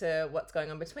get into what's going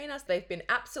on between us. They've been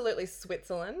absolutely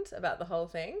Switzerland about the whole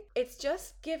thing. It's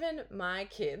just given my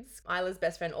kids. Isla's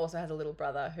best friend also has a little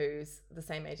brother who's the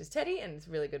same age as Teddy and is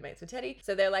really good mates with Teddy.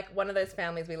 So they're like one of those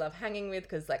families we love hanging with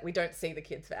because like we don't see the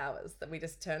kids for hours. That we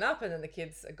just turn up and then the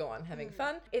kids are gone having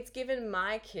fun. It's given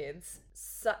my kids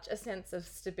such a sense of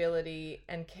stability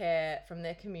and care from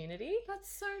their community. That's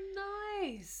so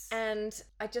nice. And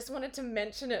I just wanted to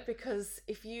mention it because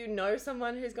if you know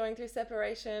someone who's going through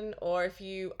separation or if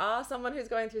you are someone who's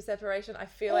going through separation, I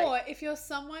feel Or like... if you're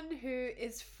someone who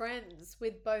is friends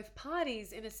with both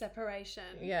parties in a separation,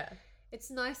 Yeah. it's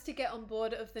nice to get on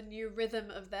board of the new rhythm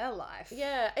of their life.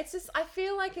 Yeah, it's just, I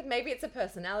feel like maybe it's a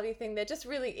personality thing. They're just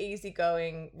really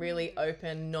easygoing, really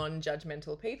open,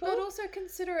 non-judgmental people. But also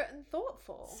considerate and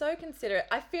thoughtful. So considerate.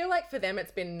 I feel like for them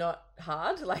it's been not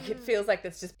hard. Like it feels like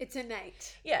it's just... It's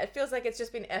innate. Yeah, it feels like it's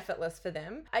just been effortless for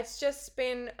them. It's just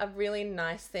been a really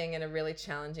nice thing and a really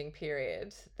challenging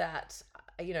period that,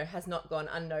 you know, has not gone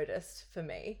unnoticed for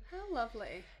me. How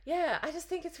lovely. Yeah, I just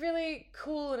think it's really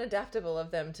cool and adaptable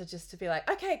of them to be like,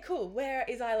 okay, cool, where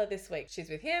is Isla this week? She's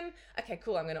with him. Okay,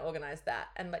 cool, I'm going to organize that.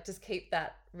 And like just keep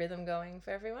that rhythm going for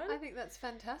everyone. I think that's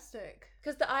fantastic.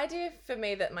 Because the idea for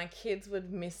me that my kids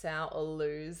would miss out or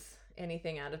lose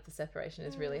anything out of the separation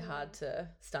is really hard to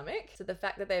stomach. So the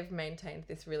fact that they've maintained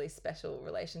this really special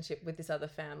relationship with this other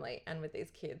family and with these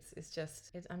kids is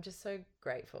just, I'm just so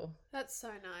grateful. That's so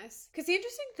nice. Because the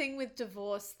interesting thing with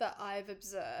divorce that I've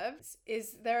observed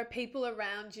is there are people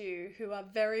around you who are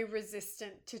very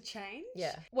resistant to change.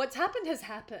 Yeah. What's happened has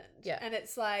happened. Yeah. And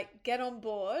it's like, get on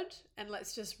board and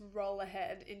let's just roll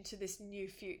ahead into this new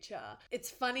future. It's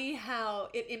funny how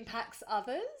it impacts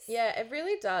others. Yeah, it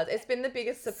really does. It's been the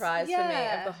biggest surprise for me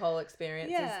Yeah. of the whole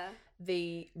experience is Yeah.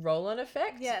 the roll-on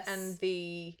effect. Yes. And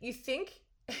you think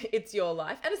it's your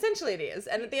life. And essentially it is.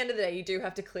 And at the end of the day, you do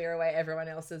have to clear away everyone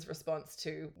else's response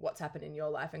to what's happened in your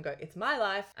life and go, it's my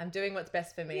life. I'm doing what's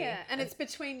best for me. Yeah, and it's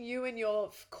between you and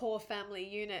your core family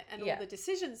unit and all the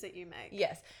decisions that you make.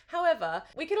 Yes. However,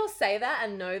 we can all say that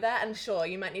and know that, and sure,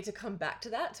 you might need to come back to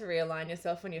that to realign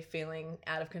yourself when you're feeling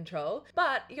out of control.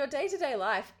 But your day-to-day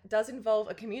life does involve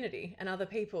a community and other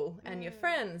people and your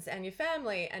friends and your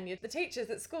family and the teachers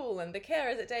at school and the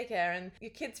carers at daycare and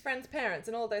your kids' friends' parents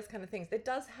and all those kind of things. It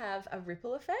does have a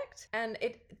ripple effect, and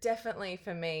it definitely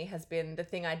for me has been the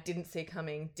thing I didn't see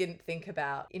coming, didn't think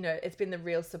about. You know, it's been the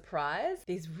real surprise,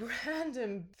 these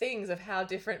random things of how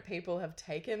different people have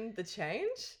taken the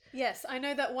change. Yes, I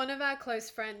know that one of our close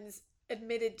friends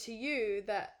admitted to you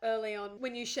that early on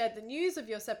when you shared the news of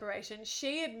your separation,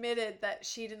 she admitted that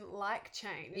she didn't like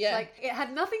change. Yeah. Like it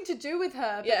had nothing to do with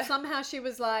her, but somehow she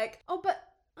was like, oh, but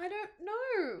I don't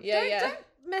know. Don't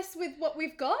mess with what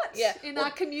we've got in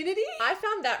our community. I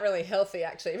found that really healthy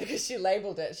actually, because she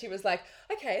labeled it. She was like,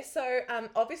 okay, so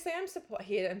obviously I'm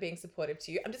here and being supportive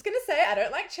to you. I'm just going to say I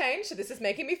don't like change, so this is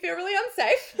making me feel really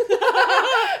unsafe.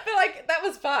 But like, that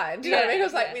was fine. Do you know what I mean? It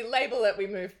was like, we label it, we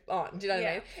move on. Do you know what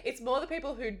I mean? It's more the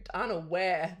people who aren't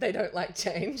aware they don't like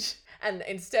change. And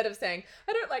instead of saying,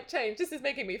 I don't like change, this is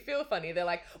making me feel funny, they're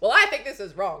like, well, I think this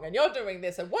is wrong and you're doing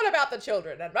this and what about the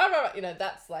children? And blah, blah, blah. You know,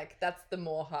 that's the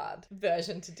more hard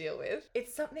version to deal with.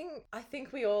 It's something I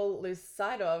think we all lose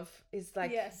sight of, is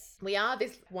like, we are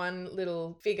this one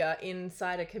little figure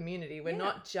inside a community. We're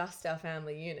not just our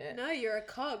family unit. No, you're a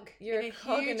cog. You're in a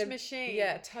cog huge in machine.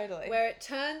 Yeah, totally. Where it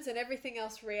turns and everything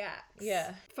else reacts.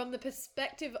 Yeah. From the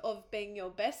perspective of being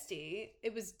your bestie,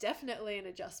 it was definitely an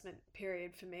adjustment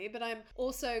period for me, but I'm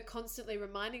also constantly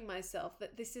reminding myself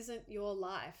that this isn't your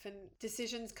life and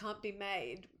decisions can't be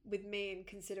made with me in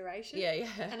consideration. Yeah.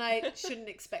 And I shouldn't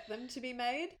expect them to be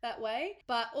made that way.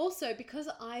 But also because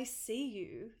I see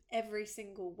you every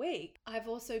single week, I've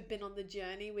also been on the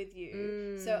journey with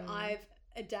you. So I've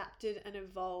adapted and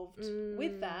evolved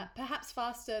with that, perhaps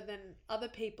faster than other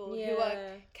people who are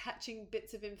catching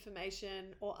bits of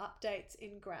information or updates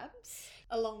in grabs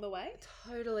along the way.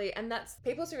 Totally. And that's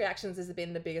people's reactions has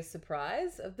been the biggest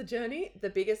surprise of the journey. The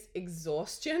biggest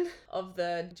exhaustion of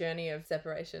the journey of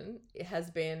separation, it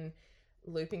has been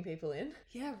looping people in.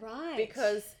 Yeah, right.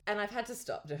 Because, and I've had to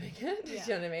stop doing it. Do you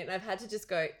know what I mean? I've had to just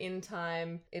go, in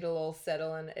time, it'll all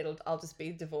settle and I'll just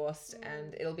be divorced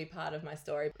and it'll be part of my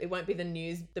story. It won't be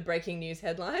the breaking news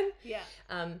headline. Yeah.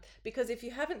 Because if you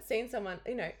haven't seen someone,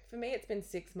 you know, for me it's been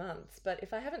 6 months, but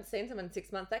if I haven't seen someone in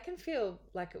 6 months, that can feel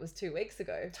like it was 2 weeks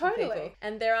ago. Totally. For people.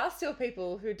 And there are still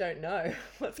people who don't know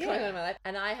what's going on in my life.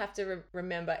 And I have to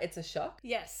remember it's a shock.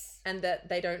 Yes. And that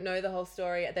they don't know the whole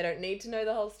story. They don't need to know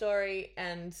the whole story.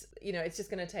 And, you know, it's just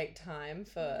going to take time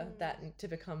for that to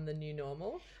become the new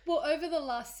normal. Well, over the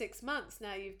last 6 months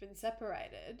now you've been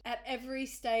separated, at every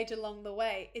stage along the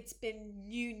way, it's been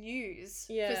new news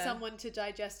for someone to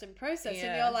digest and process.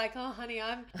 And you're like, oh, honey,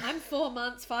 I'm 4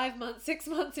 months, 5 months, 6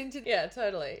 months into... Yeah,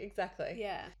 totally. Exactly.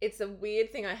 Yeah. It's a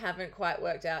weird thing I haven't quite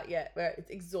worked out yet, where it's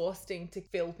exhausting to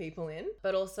fill people in.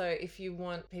 But also, if you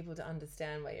want people to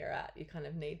understand where you're at, you kind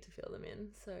of need to fill them in.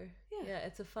 So... Yeah,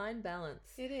 it's a fine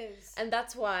balance. It is. And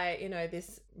that's why, you know,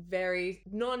 this very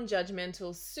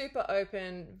non-judgmental, super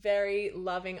open, very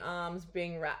loving arms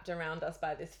being wrapped around us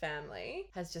by this family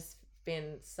has just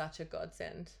been such a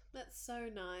godsend. That's so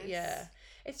nice. Yeah.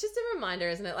 It's just a reminder,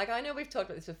 isn't it? Like, I know we've talked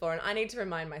about this before, and I need to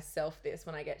remind myself this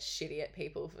when I get shitty at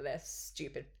people for their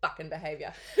stupid fucking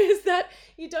behavior, is that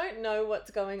you don't know what's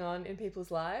going on in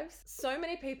people's lives. So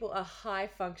many people are high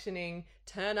functioning,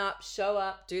 turn up, show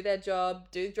up, do their job,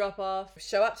 do drop off,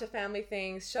 show up to family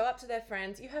things, show up to their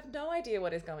friends. You have no idea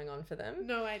what is going on for them.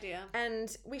 No idea.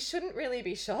 And we shouldn't really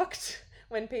be shocked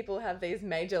when people have these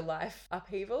major life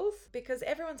upheavals, because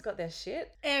everyone's got their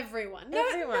shit. Everyone. No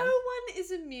one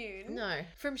is immune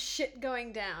from shit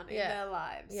going down in their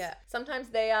lives. Yeah. Sometimes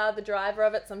they are the driver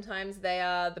of it, sometimes they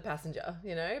are the passenger,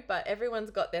 you know, but everyone's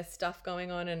got their stuff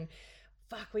going on, and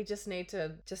fuck, we just need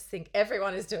to just think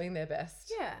everyone is doing their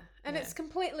best. Yeah. And it's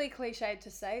completely cliched to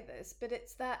say this, but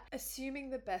it's that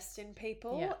assuming the best in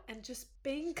people and just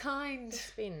being kind.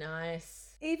 Just be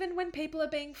nice. Even when people are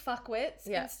being fuckwits,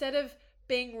 instead of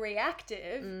being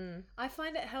reactive, I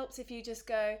find it helps if you just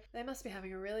go, they must be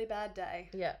having a really bad day.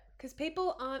 Yeah. Because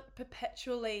people aren't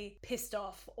perpetually pissed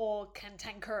off or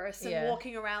cantankerous and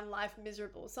walking around life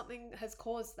miserable. Something has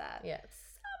caused that. Yeah.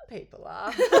 Some people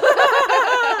are. We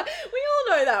all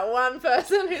know that one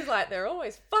person who's like, they're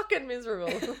always fucking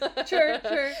miserable. True.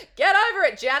 Get over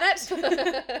it, Janet.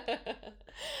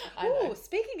 Oh,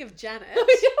 speaking of Janet.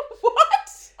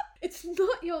 What? It's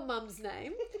not your mum's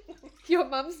name. Your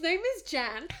mum's name is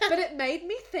Jan, but it made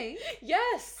me think,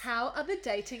 Yes. how are the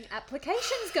dating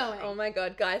applications going? Oh my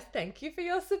God, guys, thank you for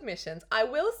your submissions. I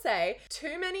will say,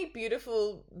 too many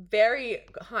beautiful, very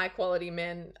high quality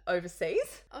men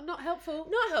overseas. Oh, not helpful.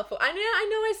 Not helpful. I know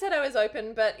I said I was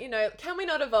open, but can we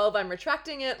not evolve? I'm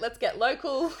retracting it. Let's get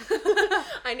local.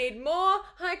 I need more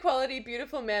high quality,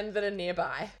 beautiful men that are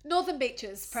nearby. Northern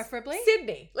beaches, preferably.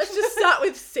 Sydney. Let's just start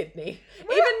with Sydney.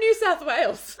 Even New South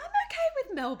Wales. I'm okay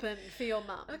with Melbourne for your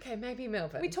mum. Okay, maybe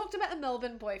Melbourne. We talked about a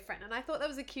Melbourne boyfriend, and I thought that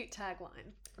was a cute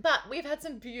tagline. But we've had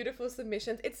some beautiful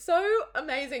submissions. It's so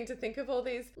amazing to think of all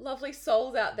these lovely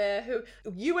souls out there who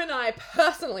you and I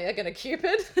personally are going to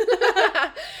Cupid.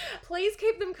 Please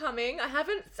keep them coming. I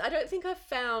don't think I've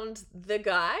found the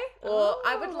guy, or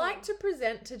I would like to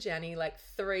present to Jenny like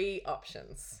 3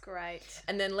 options. Great.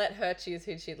 And then let her choose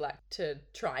who she'd like to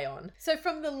try on. So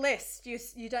from the list,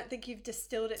 you don't think you've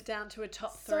distilled it down to a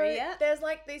top 3 So yet? there's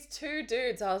like these 2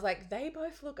 dudes. I was like, they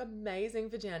both look amazing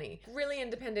for Jenny. Really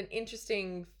independent,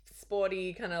 interesting,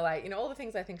 sporty, kind of like, all the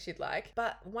things I think she'd like.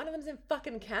 But one of them's in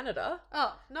fucking Canada.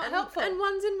 Oh, not helpful. And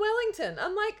one's in Wellington.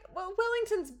 I'm like, well,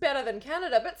 Wellington's better than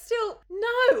Canada, but still,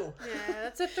 no. Yeah,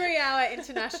 that's a 3-hour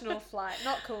international flight.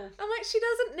 Not cool. I'm like, she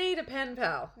doesn't need a pen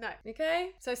pal. No.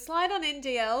 Okay? So slide on in,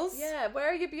 DLs. Yeah, where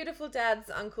are your beautiful dad's,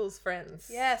 uncle's friends?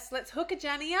 Yes, let's hook a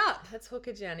Janny up. Let's hook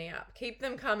a Jenny up. Keep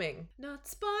them coming. Not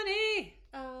Spunny.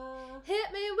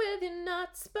 Hit me with your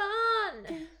not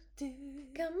spun.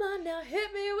 Come on now,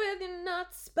 hit me with your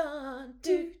not spun.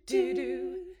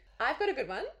 Do. I've got a good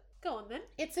one. Go on then.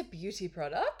 It's a beauty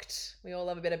product. We all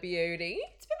love a bit of beauty.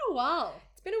 It's been a while.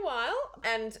 It's been a while,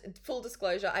 and full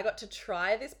disclosure, I got to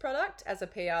try this product as a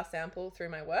PR sample through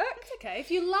my work. It's okay.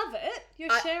 If you love it, you're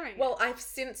sharing Well, it. I've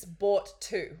since bought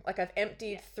 2. Like, I've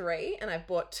emptied 3, and I've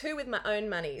bought 2 with my own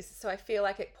monies, so I feel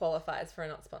like it qualifies for a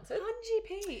not sponsored.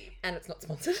 1GP. And it's not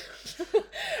sponsored.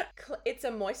 It's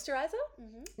a moisturizer.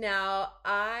 Mm-hmm. Now,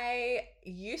 I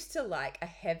used to like a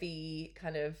heavy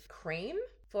kind of cream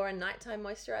for a nighttime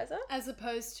moisturizer. As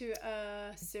opposed to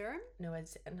a serum? No,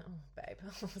 babe.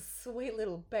 Oh, sweet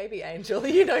little baby angel.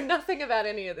 You know nothing about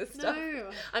any of this stuff. No.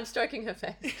 I'm stroking her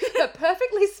face. Her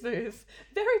perfectly smooth,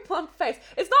 very plump face.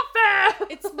 It's not fair.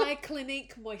 It's my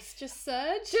Clinique Moisture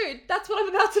Surge. Dude, that's what I'm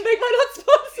about to make my not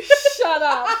sponsored. Shut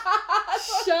up.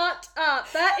 That's Shut up.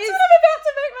 what I'm about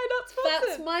to make my not sponsored.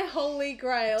 That's my holy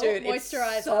grail Dude,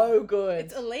 moisturizer. it's so good.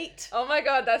 It's elite. Oh my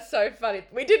God, that's so funny.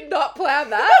 We did not plan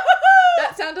that.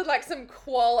 That sounded like some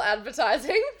qual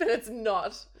advertising, but it's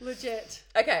not. Legit.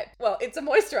 Okay, well, it's a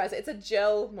moisturizer. It's a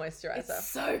gel moisturizer. It's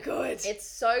so good. It's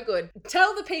so good.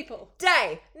 Tell the people.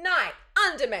 Day, night,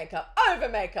 under makeup, over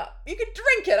makeup. You could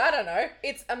drink it, I don't know.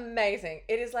 It's amazing.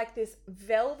 It is like this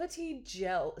velvety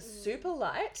gel, super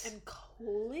light. And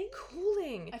cooling.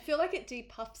 Cooling. I feel like it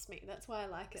depuffs me. That's why I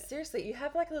like it. Seriously, you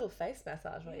have like a little face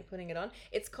massage while you're putting it on.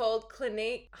 It's called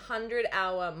Clinique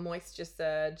 100-Hour Moisture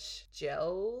Surge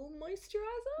Gel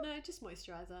Moisturizer? No, just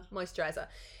moisturizer. Moisturizer.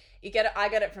 You get it. I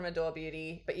got it from Adore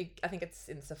Beauty, but I think it's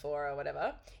in Sephora or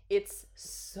whatever. It's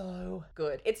so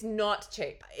good. It's not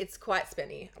cheap. It's quite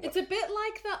spenny. It's a bit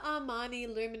like the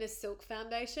Armani Luminous Silk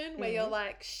Foundation where you're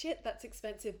like, shit, that's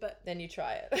expensive, but Then you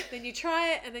try it. then you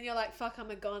try it and then you're like, fuck,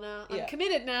 I'm a goner. I'm Yeah.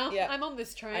 committed now. Yeah. I'm on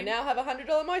this train. I now have a $100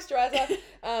 moisturizer.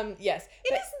 Yes.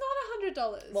 It is not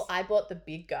 $100. Well, I bought the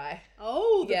big guy.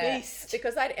 oh, the beast.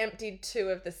 Because I'd emptied 2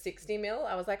 of the 60 ml.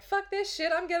 I was like, fuck this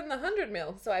shit. I'm getting the 100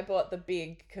 ml. So I bought the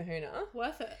big kahuna.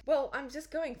 Worth it. Well, I'm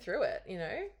just going through it,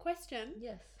 Question.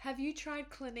 Yes. Have you tried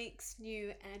Clinique's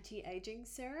new anti-aging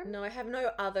serum? No, I have no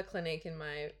other Clinique in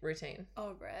my routine.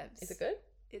 Oh, Revs. Is it good?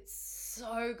 It's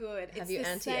so good. Have It's you the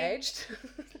anti-aged? same-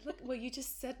 Look, well, you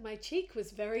just said my cheek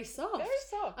was very soft. Very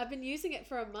soft. I've been using it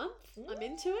for a month. I'm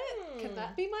into it. Can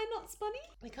that be my not spunny?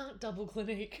 We can't double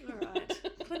Clinique. All right.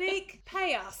 Clinique,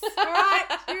 pay us. All right?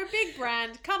 You're a big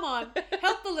brand. Come on.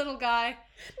 Help the little guy.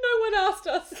 No one asked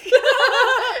us.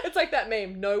 It's like that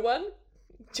meme. No one.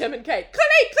 Gem and Kate.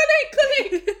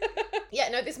 Clinique. Yeah,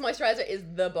 no, this moisturizer is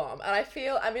the bomb. And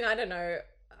I don't know.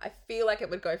 I feel like it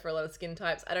would go for a lot of skin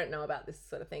types. I don't know about this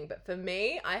sort of thing, but for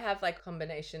me, I have like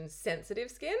combination sensitive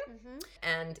skin,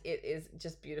 and it is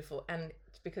just beautiful. And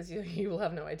because you will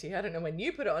have no idea. I don't know when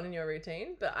you put it on in your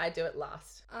routine, but I do it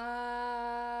last.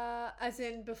 As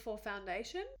in before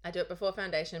foundation? I do it before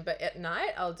foundation, but at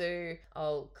night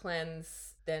I'll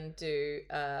cleanse, then do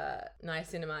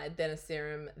niacinamide, then a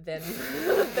serum, then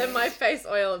then my face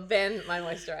oil, then my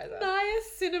moisturizer.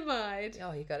 Niacinamide.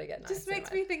 Oh, you gotta get niacinamide. Just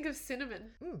makes me think of cinnamon.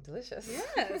 Delicious.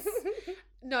 Yes.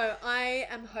 No, I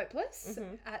am hopeless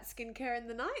at skincare in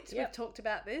the night. Yep. We've talked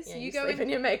about this. Yeah, you sleep go in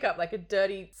your makeup like a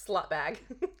dirty slut bag.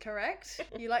 correct.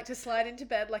 You like to slide into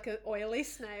bed like an oily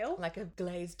snail. Like a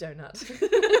glazed donut.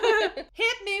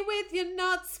 Hit me with your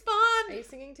nut Are spawn. you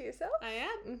singing to yourself? I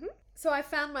am. Mm-hmm. So I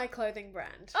found my clothing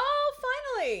brand. Oh,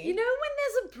 finally. You know when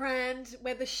there's a brand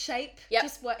where the shape Yep.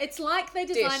 just works? It's like they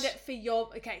designed Dish. it for your...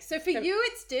 Okay, so for you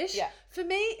it's Dish. Yeah. For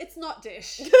me, it's not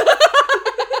Dish.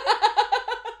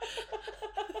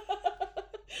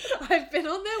 I've been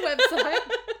on their website.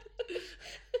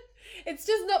 It's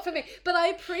just not for me. But I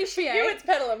appreciate... For you, it's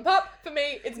Pedal and Pup. For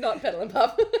me, it's not Pedal and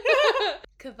Pup.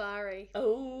 Kavari.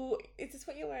 Oh, is this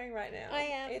what you're wearing right now? I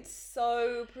am. It's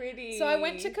so pretty. So I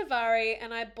went to Kavari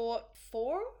and I bought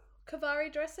 4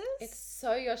 Kavari dresses. It's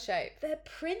so your shape. Their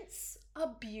prints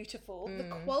are beautiful. The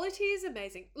Mm. quality is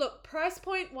amazing. Look, price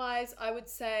point wise, I would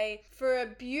say for a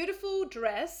beautiful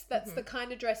dress, that's the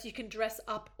kind of dress you can dress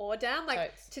up or down.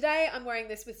 Like Totes. today, I'm wearing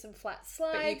this with some flat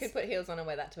slides. But you could put heels on and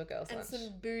wear that to a girl's and lunch.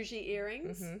 some bougie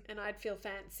earrings, and I'd feel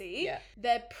fancy. Yeah.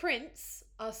 Their prints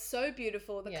are so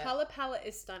beautiful. The Yeah. color palette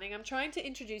is stunning. I'm trying to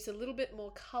introduce a little bit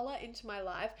more color into my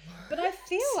life, but I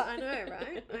feel I know,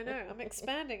 right? I know. I'm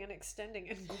expanding and extending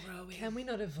and growing. Can we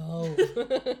not evolve?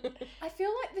 I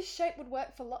feel like this shape would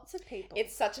work for lots of people.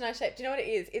 It's such a nice shape. Do you know what it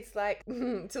is? It's like,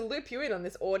 to loop you in on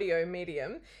this audio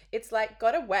medium, it's like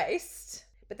got a waist,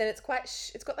 but then it's quite,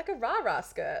 it's got like a rah-rah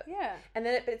skirt. yeah. And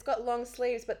then it's got long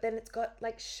sleeves, but then it's got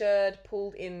like shirred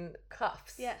pulled in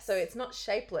cuffs. Yes. So it's not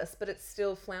shapeless, but it's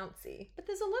still flouncy. But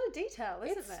there's a lot of detail,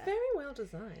 isn't It's there? very well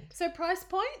designed. So price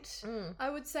point, I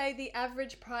would say the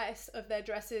average price of their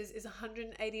dresses is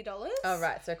 $180. Oh,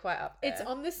 right. So quite up there. It's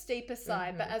on the steeper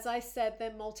side, but as I said,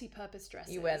 they're multi-purpose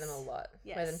dresses. You wear them a lot.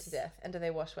 Wear them Yes. to death. And do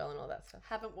they wash well and all that stuff?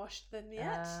 Haven't washed them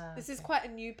yet. Ah, This is okay. quite a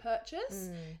new purchase,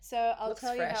 so I'll Looks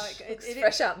tell fresh. you how it Looks goes.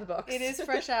 fresh out the box. It is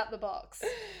fresh out the box.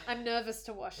 I'm nervous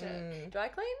to wash it. Dry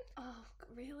clean? Oh,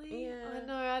 really? Yeah. I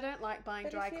know. I don't like buying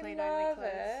But dry if you clean only love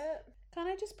clothes. it. Can't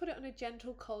I just put it on a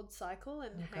gentle cold cycle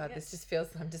and hang God, it? this just feels,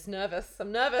 I'm just nervous.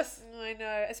 I'm nervous. I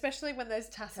know, especially when there's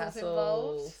tassels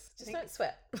involved. Just don't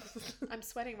sweat. I'm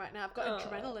sweating right now. I've got Oh.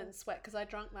 adrenaline sweat because I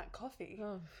drank that coffee.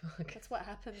 Oh, fuck. That's what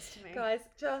happens to me. Guys,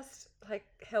 just like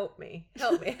help me.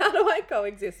 Help me. How do I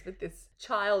coexist with this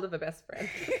child of a best friend?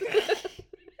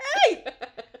 Hey!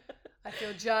 I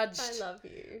feel judged. I love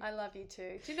you. I love you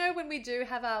too. Do you know when we do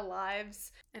have our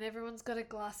lives and everyone's got a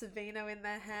glass of vino in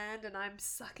their hand and I'm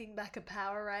sucking back a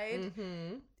Powerade?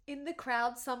 Mm-hmm. In the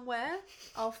crowd somewhere,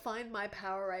 I'll find my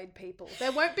Powerade people.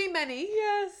 There won't be many.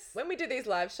 Yes. When we do these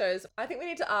live shows, I think we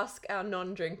need to ask our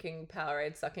non-drinking,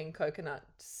 Powerade sucking, coconut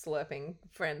slurping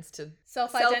friends to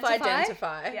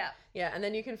self-identify. Yeah. Yeah, and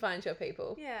then you can find your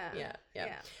people. Yeah.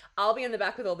 Yeah. I'll be in the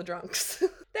back with all the drunks.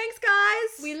 Thanks,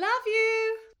 guys. We love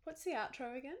you. What's the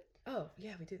outro again? Oh,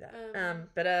 yeah, we do that.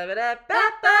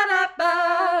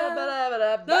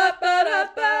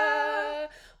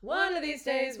 One of these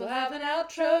days we'll have an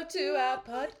outro to our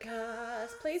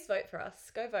podcast. Please vote for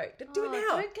us. Go vote. Do it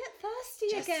now. Don't get thirsty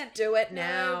Just again. do it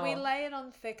now. No, we lay it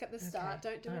on thick at the start.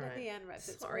 Okay. Don't do it All at the right. end, Rebs.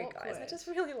 It's Sorry, awkward. guys. I just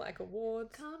really like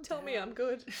awards. Calm Tell me down. I'm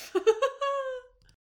good.